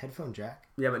a headphone jack.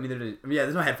 Yeah, but neither did. Yeah,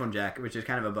 there's no headphone jack, which is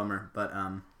kind of a bummer. But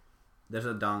there's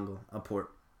a dongle, a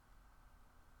port.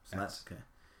 So that's okay.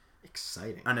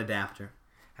 Exciting. An adapter.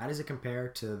 How does it compare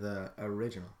to the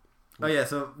original? Oh yeah,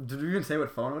 so did we even say what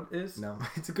phone it is? No,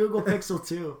 it's a Google Pixel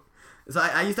 2. So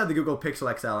I used to have the Google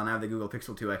Pixel XL, and I have the Google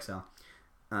Pixel 2 XL,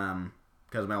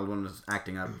 because my old one was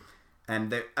acting up.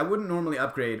 And I wouldn't normally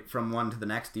upgrade from one to the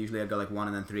next. Usually I'd go like 1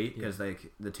 and then 3, because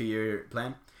like the 2-year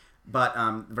plan. But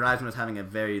Verizon was having a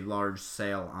very large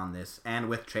sale on this, and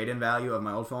with trade-in value of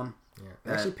my old phone. Yeah,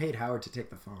 they actually paid Howard to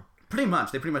take the phone. Pretty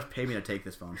much, they pretty much paid me to take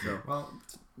this phone. So well,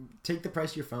 take the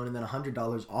price of your phone and then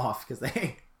 $100 off because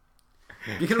they.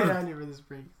 You can on you for the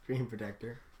screen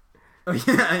protector. Oh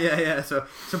yeah. So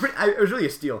it was really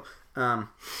a steal.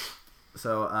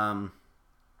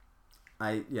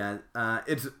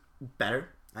 It's better.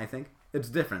 I think it's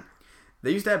different.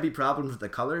 There used to be problems with the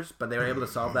colors, but they were able to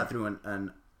solve that through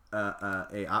an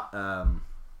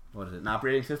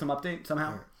operating system update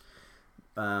somehow.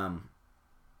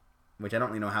 Which I don't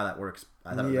really know how that works.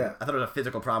 I thought it was a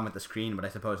physical problem with the screen, but I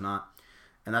suppose not.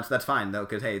 And that's fine though,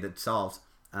 because hey, that solves.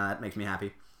 It makes me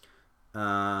happy.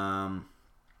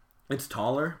 It's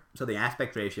taller, so the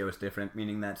aspect ratio is different,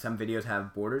 meaning that some videos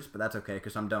have borders, but that's okay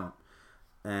because some don't.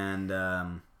 And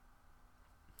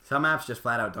some apps just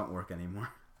flat out don't work anymore.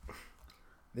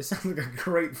 This sounds like a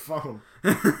great phone.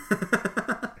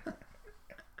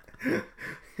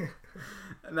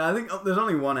 No, I think there's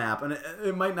only one app, and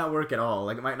it might not work at all.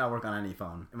 Like, it might not work on any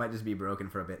phone. It might just be broken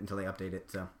for a bit until they update it.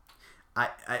 So,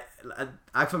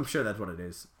 I'm sure that's what it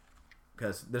is.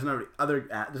 Because there's no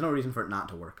reason for it not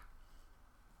to work.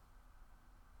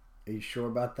 Are you sure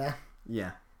about that?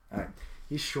 Yeah. All right.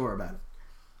 He's sure about it.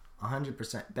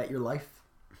 100%. Bet your life.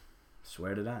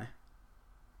 Swear to die.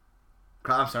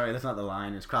 I'm sorry, that's not the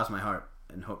line. It's cross my heart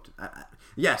and hope to...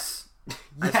 Yes.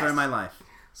 I swear my life.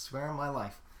 Swear on my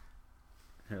life.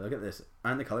 Here, look at this.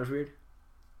 Aren't the colors weird?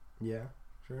 Yeah,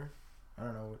 sure. I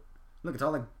don't know what... Look, it's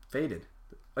all like faded.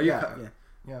 Oh, yeah. Yeah,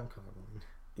 Yeah, I'm colorblind.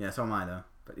 Yeah, so am I though.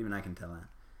 But even I can tell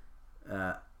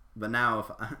that. But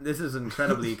now, this is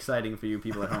incredibly exciting for you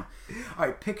people at home. All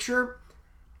right, picture.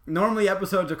 Normally,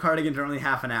 episodes of Cardigans are only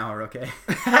half an hour, okay?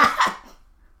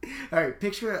 All right,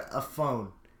 picture a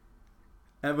phone.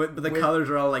 But the colors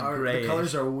are all like gray. The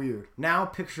colors are weird. Now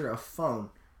picture a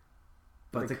phone,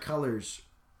 but the colors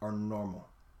are normal.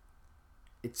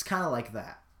 It's kind of like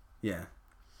that. Yeah.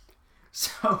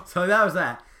 So that was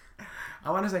that. I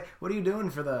want to say, what are you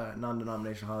doing for the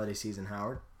non-denominational holiday season,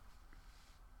 Howard?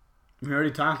 We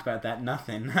already talked about that.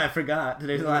 Nothing. I forgot.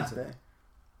 Today's the last day.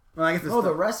 Well, I guess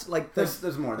the rest, like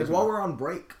there's more. Like while we're on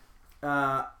break.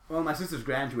 Well, my sister's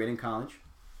graduating college.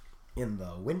 In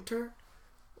the winter?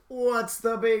 What's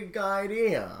the big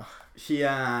idea? She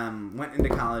went into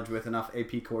college with enough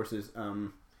AP courses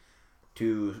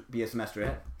to be a semester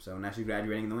ahead. So now she's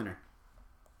graduating in the winter.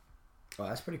 Oh,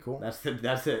 that's pretty cool. That's the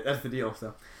deal.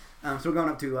 So we're going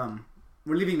up to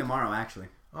we're leaving tomorrow actually.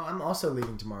 Oh, I'm also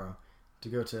leaving tomorrow to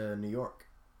go to New York,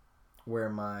 where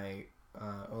my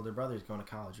older brother is going to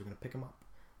college. We're gonna pick him up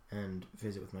and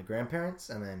visit with my grandparents,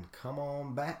 and then come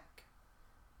on back.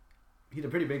 He's a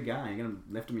pretty big guy. You gonna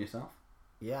lift him yourself?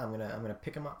 Yeah, I'm gonna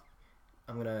pick him up.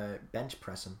 I'm gonna bench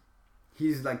press him.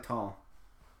 He's like tall.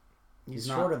 He's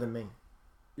shorter than me.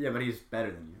 Yeah, but he's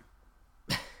better than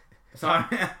you. Sorry,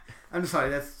 I'm sorry.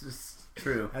 That's just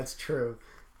true. That's true.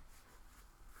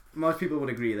 Most people would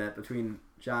agree that between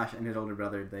Josh and his older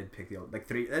brother, they'd pick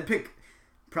three. They'd pick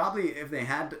probably if they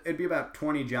had. It'd be about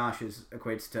 20 Joshes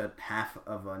equates to half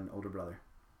of an older brother.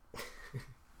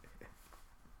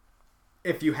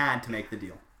 If you had to make the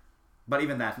deal. But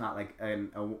even that's not like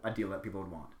a deal that people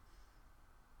would want.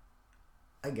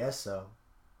 I guess so.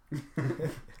 I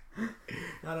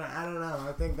don't know.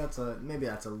 I think maybe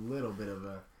that's a little bit of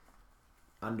a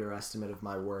underestimate of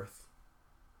my worth.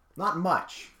 Not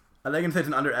much. I think it's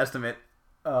an underestimate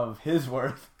of his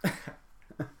worth.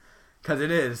 Because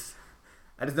it is.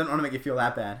 I just don't want to make you feel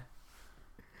that bad.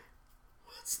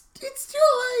 It's too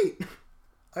late.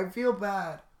 I feel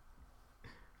bad.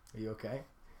 Are you okay?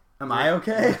 Am I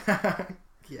okay?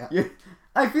 Yeah.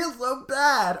 I feel so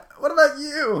bad. What about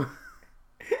you?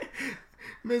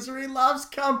 Misery loves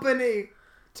company.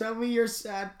 Tell me you're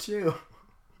sad too.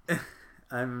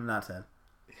 I'm not sad.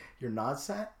 You're not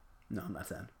sad? No, I'm not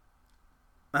sad.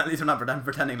 At least I'm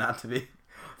pretending not to be.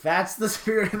 That's the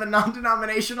spirit of the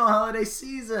non-denominational holiday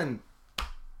season.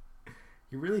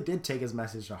 You really did take his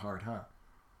message to heart, huh?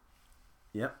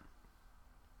 Yep.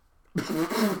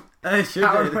 I sure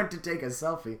Howard did. went to take a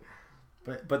selfie.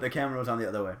 But the camera was on the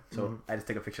other way, so I just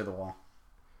took a picture of the wall.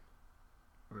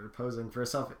 We're posing for a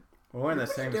selfie. We're wearing the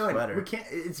same sweater. We can't.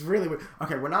 It's really weird.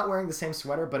 Okay, we're not wearing the same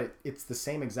sweater, but it's the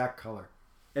same exact color.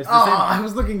 It's the same. I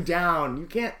was looking down. You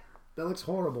can't. That looks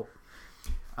horrible.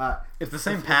 It's the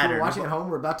same if pattern. you're watching at home,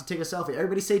 we're about to take a selfie.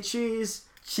 Everybody say cheese.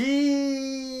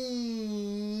 Cheese.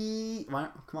 Come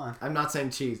on. I'm not saying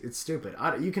cheese. It's stupid.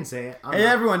 You can say it. Hey,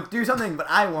 everyone, do something, but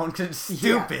I won't because it's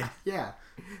stupid. Yeah.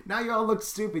 Now you all look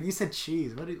stupid. You said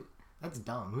cheese. That's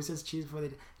dumb. Who says cheese before they...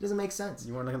 It doesn't make sense.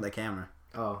 You weren't looking at the camera.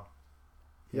 Oh.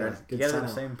 Yeah, you get it in the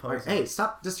same pose. Right. Hey,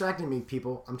 stop distracting me,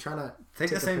 people. I'm trying to... Take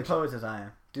the same pose as I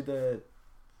am. Do the...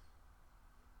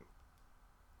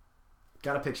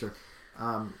 Got a picture.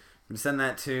 Send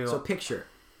that to... So picture.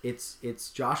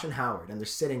 It's Josh and Howard, and they're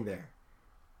sitting there.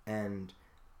 And...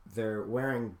 they're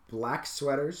wearing black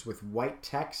sweaters with white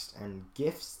text and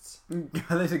gifts.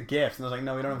 They said gifts, and I was like,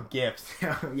 no, we don't have gifts.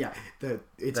 Yeah,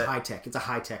 it's high tech. It's a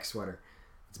high tech sweater.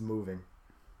 It's moving.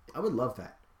 I would love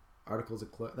that. Articles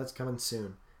of clothes. That's coming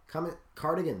soon.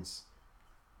 Cardigans.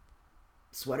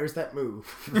 Sweaters that move.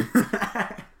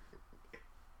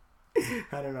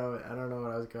 I don't know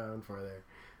what I was going for there.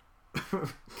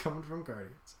 Coming from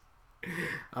Cardigans.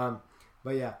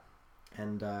 But yeah.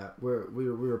 And we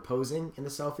were posing in the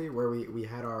selfie where we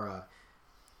had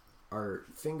our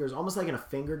fingers almost like in a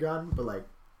finger gun, but like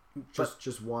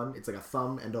just one. It's like a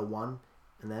thumb and a one,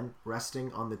 and then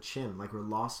resting on the chin, like we're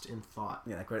lost in thought.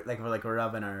 Yeah, like we're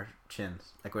rubbing our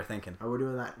chins, like we're thinking. Oh, we're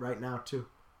doing that right now too,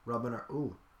 rubbing our.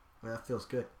 Ooh, well, that feels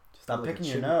good. Stop picking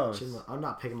your nose. I'm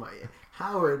not picking my.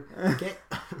 Howard, get.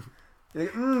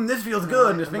 Like, this feels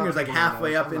good. And his finger's like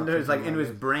halfway up into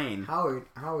his brain. Howard,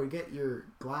 get your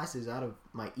glasses out of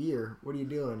my ear. What are you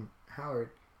doing,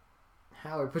 Howard?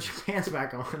 Put your pants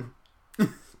back on.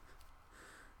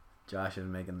 Josh is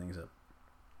making things up.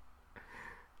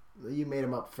 You made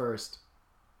them up first.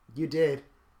 You did.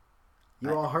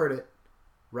 You all heard it,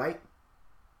 right?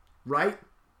 Right?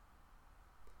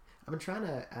 I've been trying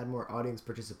to add more audience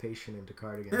participation into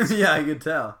Cardigans. Yeah, I could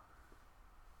tell.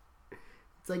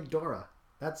 It's like Dora.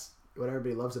 That's what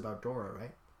everybody loves about Dora,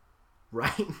 right?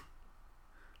 Right?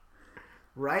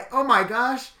 Right? Oh my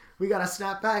gosh! We gotta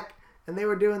snap back. and they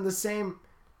were doing the same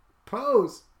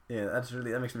pose. Yeah,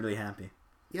 that makes me really happy.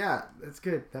 Yeah, that's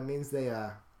good. That means they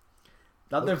They're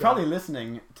Okay. probably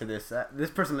listening to this. This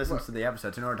person listens to the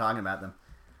episode, so know we're talking about them.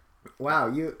 wow,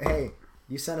 you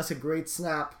sent us a great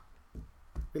snap.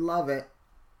 We love it.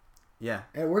 Yeah,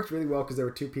 And it worked really well because there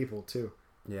were 2 people too.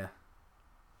 yeah.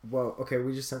 Whoa, okay,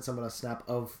 we just sent someone a snap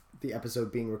of the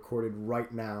episode being recorded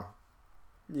right now.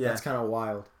 Yeah. That's kind of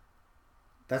wild.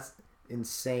 That's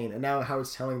insane. And now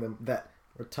Howard's telling them that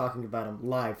we're talking about them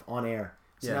live on air.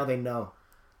 So Yeah. now they know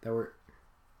that we're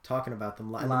talking about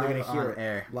them live. And they're going to hear on it.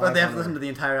 air. Live But they have on to listen air. to the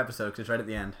entire episode because it's right at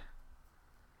the end.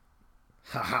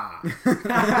 Haha.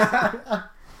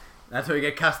 That's how we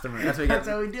get customers. That's how we get That's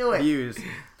how we do it. views.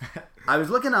 I was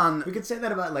looking on. We could say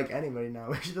that about like anybody now.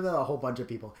 We should do that about a whole bunch of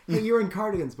people. Hey, you're in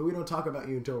Cardigans, but we don't talk about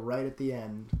you until right at the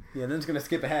end. Yeah, then it's gonna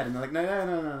skip ahead, and they're like,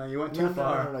 no, you went too No,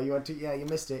 far. no, you went too. Yeah, you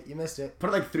missed it. You missed it. Put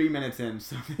it like 3 minutes in,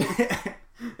 so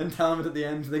and tell them it at the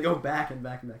end. So they go back and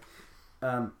back and back.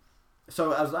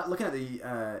 So I was looking at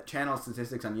the channel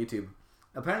statistics on YouTube.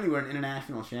 Apparently, we're an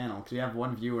international channel because we have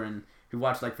one viewer who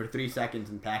watched like for 3 seconds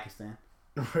in Pakistan.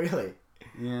 Really?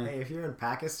 Yeah. Hey, if you're in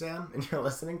Pakistan and you're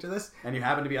listening to this, And you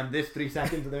happen to be on this 3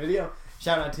 seconds of the video,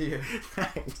 shout out to you.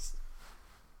 thanks.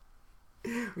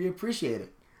 We appreciate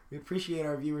it. We appreciate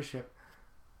our viewership.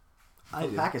 I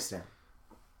do. Pakistan.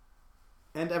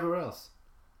 And everywhere else.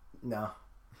 No.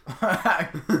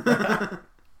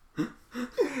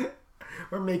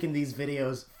 We're making these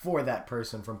videos for that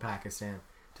person from Pakistan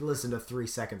to listen to 3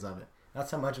 seconds of it.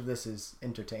 That's how much of this is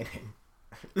entertaining.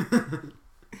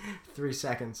 3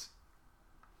 seconds.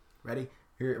 Ready?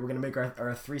 Here, we're going to make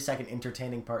our 3 second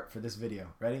entertaining part for this video.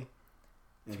 Ready?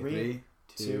 3,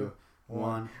 2,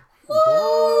 1. Woo!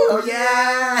 Oh,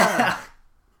 yeah!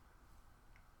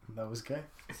 That was good.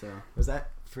 So Was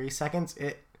that 3 seconds?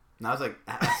 now it's like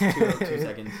 2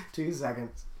 seconds. 2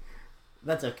 seconds.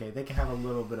 That's okay. They can have a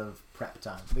little bit of prep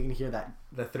time. They can hear that.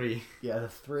 The 3. Yeah, the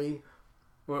 3.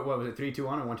 What was it? 3, 2,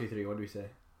 1 or 1, 2, 3? What did we say?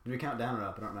 Did we count down or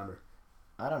up? I don't remember.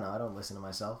 I don't know. I don't listen to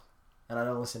myself. And I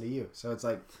don't listen to you. So it's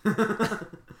like,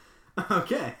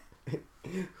 Okay.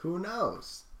 who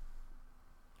knows?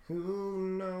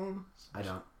 Who knows? I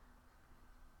don't.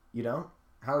 You don't?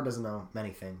 Howard doesn't know many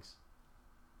things.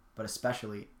 But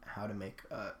especially how to make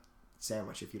a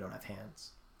sandwich if you don't have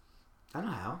hands. I know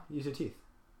how. Use your teeth.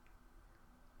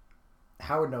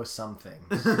 Howard knows some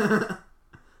things.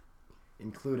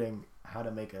 Including how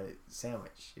to make a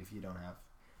sandwich if you don't have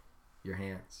your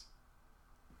hands.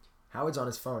 Howard's on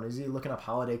his phone. Is he looking up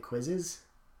holiday quizzes?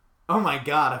 Oh my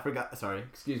god, I forgot. Sorry,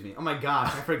 excuse me. Oh my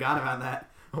gosh, I forgot about that.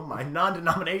 Oh my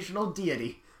non-denominational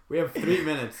deity. We have 3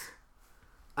 minutes.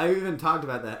 I even talked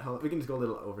about that. Hold on, we can just go a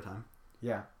little overtime.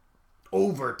 Yeah.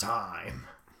 Overtime.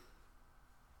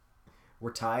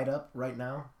 We're tied up right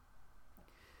now.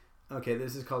 Okay,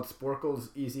 this is called Sporkle's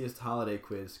Easiest Holiday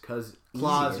Quiz. Cause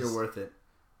Claus, Easiest? you're worth it.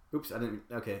 Oops, I didn't.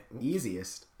 Okay,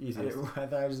 Easiest. easiest. I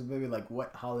thought it was maybe like,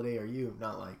 what holiday are you?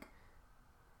 Not like,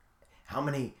 how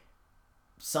many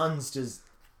sons does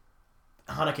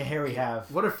Hanukkah Harry have?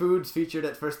 What are foods featured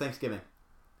at First Thanksgiving?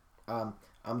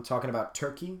 I'm talking about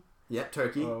turkey. Yeah,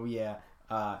 turkey. Oh yeah.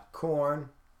 Corn.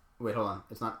 Wait, hold on.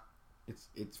 It's not.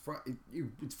 It's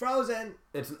frozen.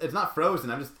 It's not frozen.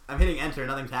 I'm hitting enter.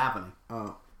 Nothing's happening.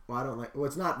 Oh. Well, I don't like. Well,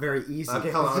 it's not very easy. Okay,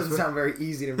 hold on, It doesn't let's- sound very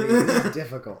easy to me. It's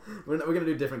difficult. We're gonna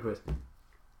do a different quiz.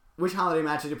 Which holiday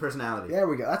matches your personality? There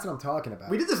we go. That's what I'm talking about.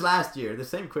 We did this last year. The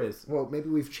same quiz. Well, maybe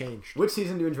we've changed. Which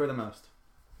season do you enjoy the most?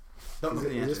 Don't look at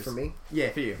the Is answers. this for me? Yeah,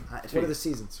 for you. It's for What are you. the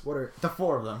seasons? What are? The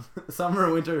 4 of them: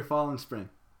 summer, winter, fall, and spring.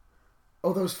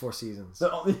 Oh, those 4 seasons.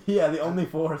 The only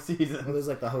 4 seasons. Well, there's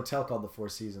like the hotel called the Four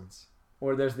Seasons.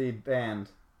 Or there's the band,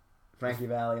 Frankie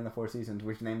Valli and the Four Seasons,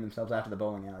 which named themselves after the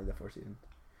bowling alley, the Four Seasons.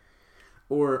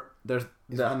 Or there's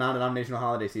the non-denominational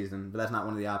holiday season, but that's not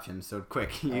one of the options. So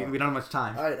quick, we don't have much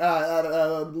time. All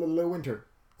right. Winter.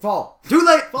 Fall. Too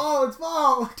late. Fall. It's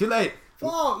fall. Too late.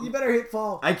 Fall. You better hit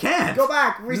fall. I can't. Go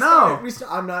back. Restart. No.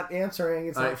 Restart. I'm not answering.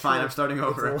 It's All not right, fine. true. I'm starting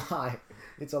over. It's a lie.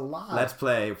 It's a lie. Let's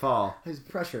play fall. There's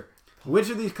pressure. Which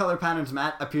of these color patterns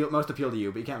most appeal to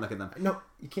you? But you can't look at them. No,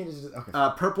 you can't just. Okay.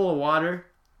 Purple water.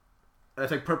 It's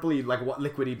like purpley, like what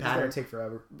liquidy It's gonna pattern. take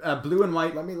forever. Blue and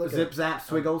white. Let me look at zip it. zap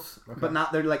swiggles, Okay. but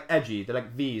not. They're like edgy. They're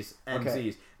like V's and Okay.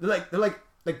 Z's. They're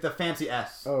like the fancy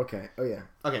S. Oh, okay. Oh, yeah.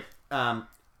 Okay.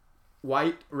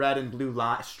 White, red, and blue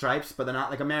stripes, but they're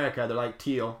not like America. They're like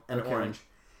teal and Okay. orange.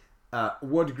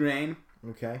 Wood grain,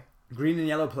 Okay. green and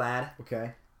yellow plaid,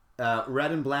 Okay.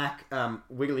 red and black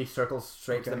wiggly circles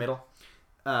straight to the Okay. middle,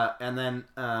 and then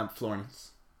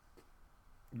Florence.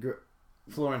 Gr-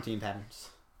 Florentine patterns.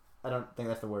 I don't think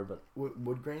that's the word, but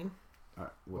wood grain? all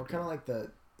right. Or kind of like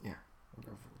the. Yeah. We'll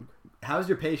go for wood grain. How's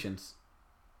your patience?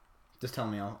 Just tell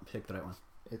me, I'll pick the right one.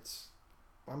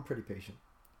 I'm pretty patient.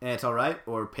 And it's all right,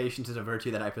 or patience is a virtue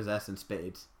that I possess in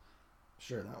spades.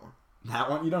 Sure, that one.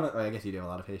 That one, you don't. I guess you do have a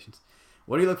lot of patience.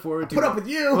 What do you look forward to? Put up with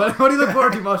you. What do you look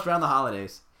forward to most around the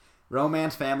holidays?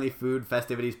 Romance, family, food,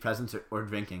 festivities, presents, or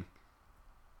drinking.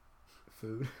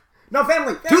 Food. No,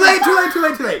 family. Too late.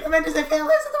 I meant to say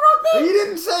family. Is it the wrong thing? You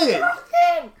didn't say The it. wrong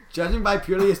thing. Judging by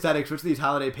purely aesthetics, which of these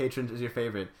holiday patrons is your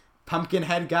favorite?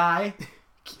 Pumpkinhead guy.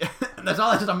 That's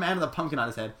all. It's just a man with a pumpkin on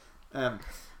his head.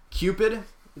 Cupid.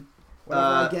 Whatever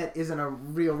I get isn't a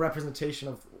real representation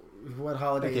of what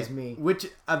holiday is me. Which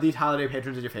of these holiday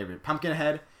patrons is your favorite?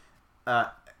 Pumpkinhead,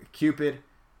 Cupid,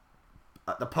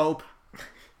 the Pope,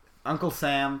 Uncle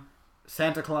Sam,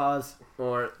 Santa Claus,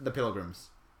 or the Pilgrims?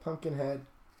 Pumpkinhead.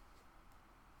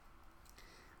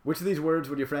 Which of these words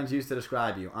would your friends use to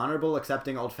describe you? Honorable,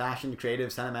 accepting, old-fashioned,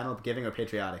 creative, sentimental, giving, or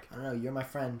patriotic? I don't know. You're my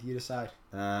friend. You decide.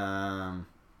 What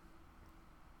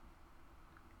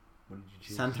did you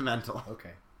choose? Sentimental.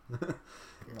 Okay.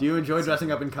 Do you enjoy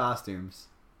dressing up in costumes?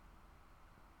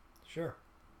 Sure.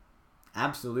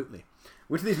 Absolutely.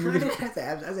 Which of these movies... I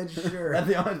said sure. That's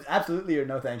the only... Absolutely or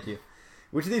no thank you.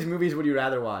 Which of these movies would you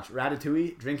rather watch?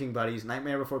 Ratatouille, Drinking Buddies,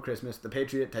 Nightmare Before Christmas, The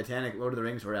Patriot, Titanic, Lord of the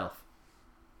Rings, or Elf?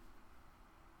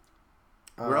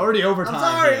 We're already over time.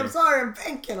 I'm sorry. I'm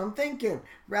thinking.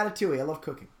 Ratatouille. I love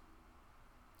cooking.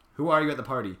 Who are you at the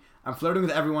party? I'm flirting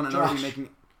with everyone and Josh. already making...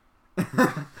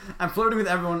 I'm flirting with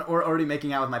everyone or already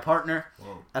making out with my partner.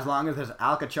 Whoa. As long as there's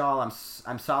alcohol,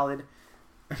 I'm solid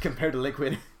compared to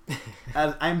liquid.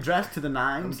 As I'm dressed to the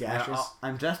nines. I'm gaseous.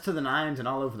 I'm dressed to the nines and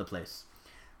all over the place.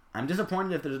 I'm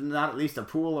disappointed if there's not at least a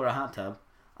pool or a hot tub.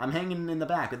 I'm hanging in the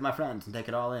back with my friends and take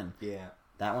it all in. Yeah.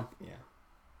 That one? Yeah.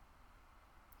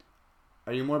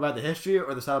 Are you more about the history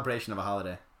or the celebration of a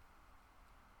holiday?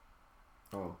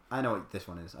 Oh. I know what this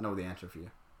one is. I know the answer for you.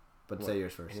 But What? say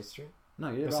yours first. History? No,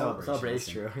 you're The about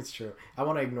celebration. It's true. I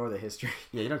want to ignore the history.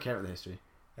 Yeah, you don't care about the history.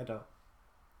 I don't.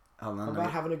 Oh, no, I'm no.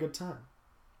 about having a good time.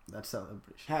 That's celebration.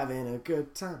 Having a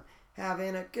good time.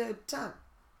 Having a good time.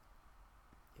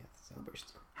 Yeah,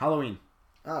 celebrations. Halloween.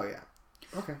 Oh, yeah.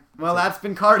 Okay. Well, that's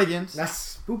been Cardigans. That's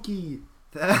spooky.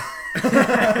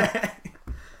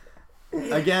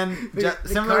 Again, The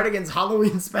Cardigans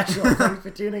Halloween special. Thanks for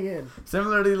tuning in.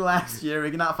 Similarly to last year,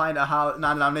 we cannot find a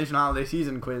non-denominational holiday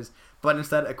season quiz, but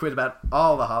instead a quiz about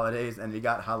all the holidays, and we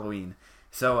got Halloween.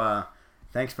 So,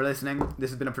 thanks for listening. This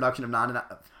has been a production of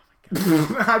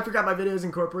I Forgot My Videos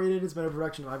Incorporated. It's been a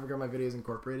production of I Forgot My Videos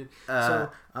Incorporated. So,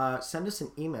 send us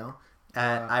an email.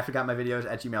 at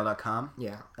iforgotmyvideos@gmail.com.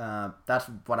 Yeah. That's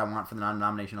what I want for the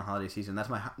non-denominational holiday season. That's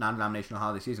my non-denominational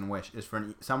holiday season wish, is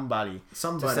for somebody to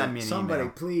send me an email.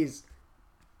 Please.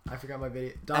 I forgot my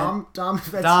video. Dom, if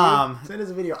that's Dom. you, send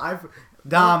us a video.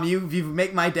 Dom, you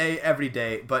make my day every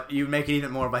day, but you make it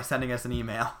even more by sending us an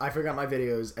email. I forgot my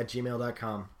videos at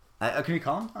gmail.com. Can we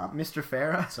call him Mr.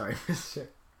 Farah? Sorry.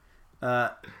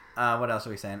 What else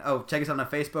are we saying? Oh, check us out on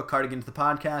Facebook, Cardigans the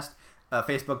Podcast,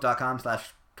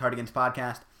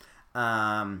 facebook.com/CardigansPodcast.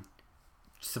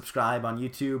 Subscribe on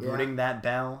YouTube, Yeah. ring that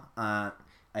bell. I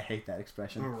hate that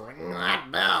expression. Ring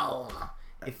that bell.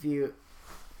 If you...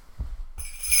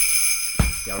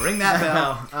 Yo, ring that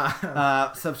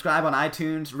bell. Subscribe on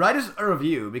iTunes. Write us a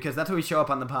review, because that's how we show up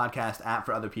on the podcast app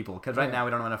for other people. Because right now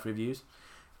we don't have enough reviews.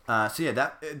 So yeah,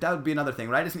 that would be another thing.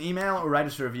 Write us an email or write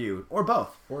us a review, or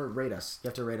both. Or rate us. You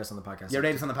have to rate us on the podcast. Yeah,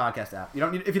 rate us on the podcast app.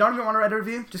 If you don't even want to write a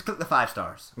review, just click the 5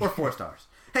 stars or 4 stars.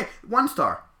 Hey, 1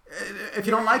 star. If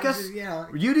you don't like us, yeah.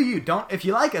 you do you. Don't. If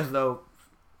you like us though,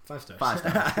 5 stars. 5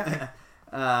 stars.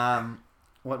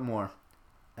 What more?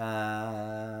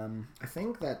 I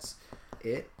think that's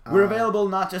it. We're available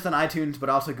not just on iTunes, but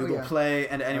also Google yeah. Play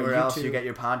and anywhere else you YouTube. get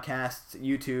your podcasts.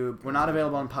 YouTube. We're not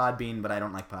available on Podbean, but I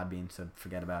don't like Podbean, so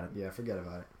forget about it. Yeah, forget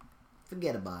about it.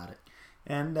 Forget about it.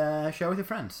 And share with your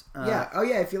friends. Yeah. Oh,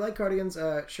 yeah. If you like Cardigans,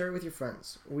 share it with your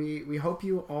friends. We hope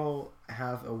you all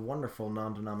have a wonderful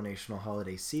non-denominational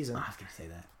holiday season. I was going to say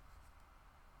that.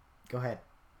 Go ahead.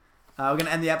 We're going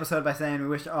to end the episode by saying we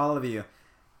wish all of you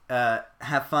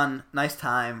have fun, nice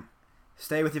time,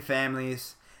 stay with your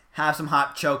families, have some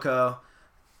hot choco,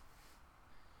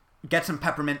 get some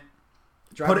peppermint.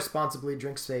 Drive responsibly,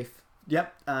 drink safe.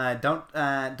 Yep. Don't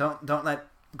let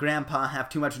Grandpa have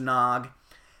too much nog.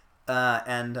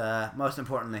 And most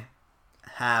importantly,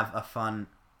 have a fun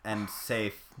and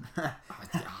safe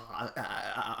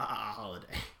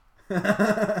holiday.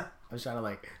 I was trying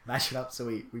to match it up so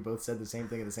we both said the same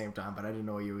thing at the same time, but I didn't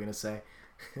know what you were gonna say.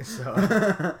 So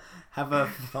have a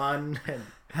fun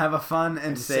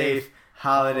and safe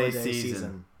holiday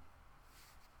season.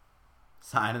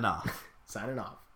 Signing off. Signing off.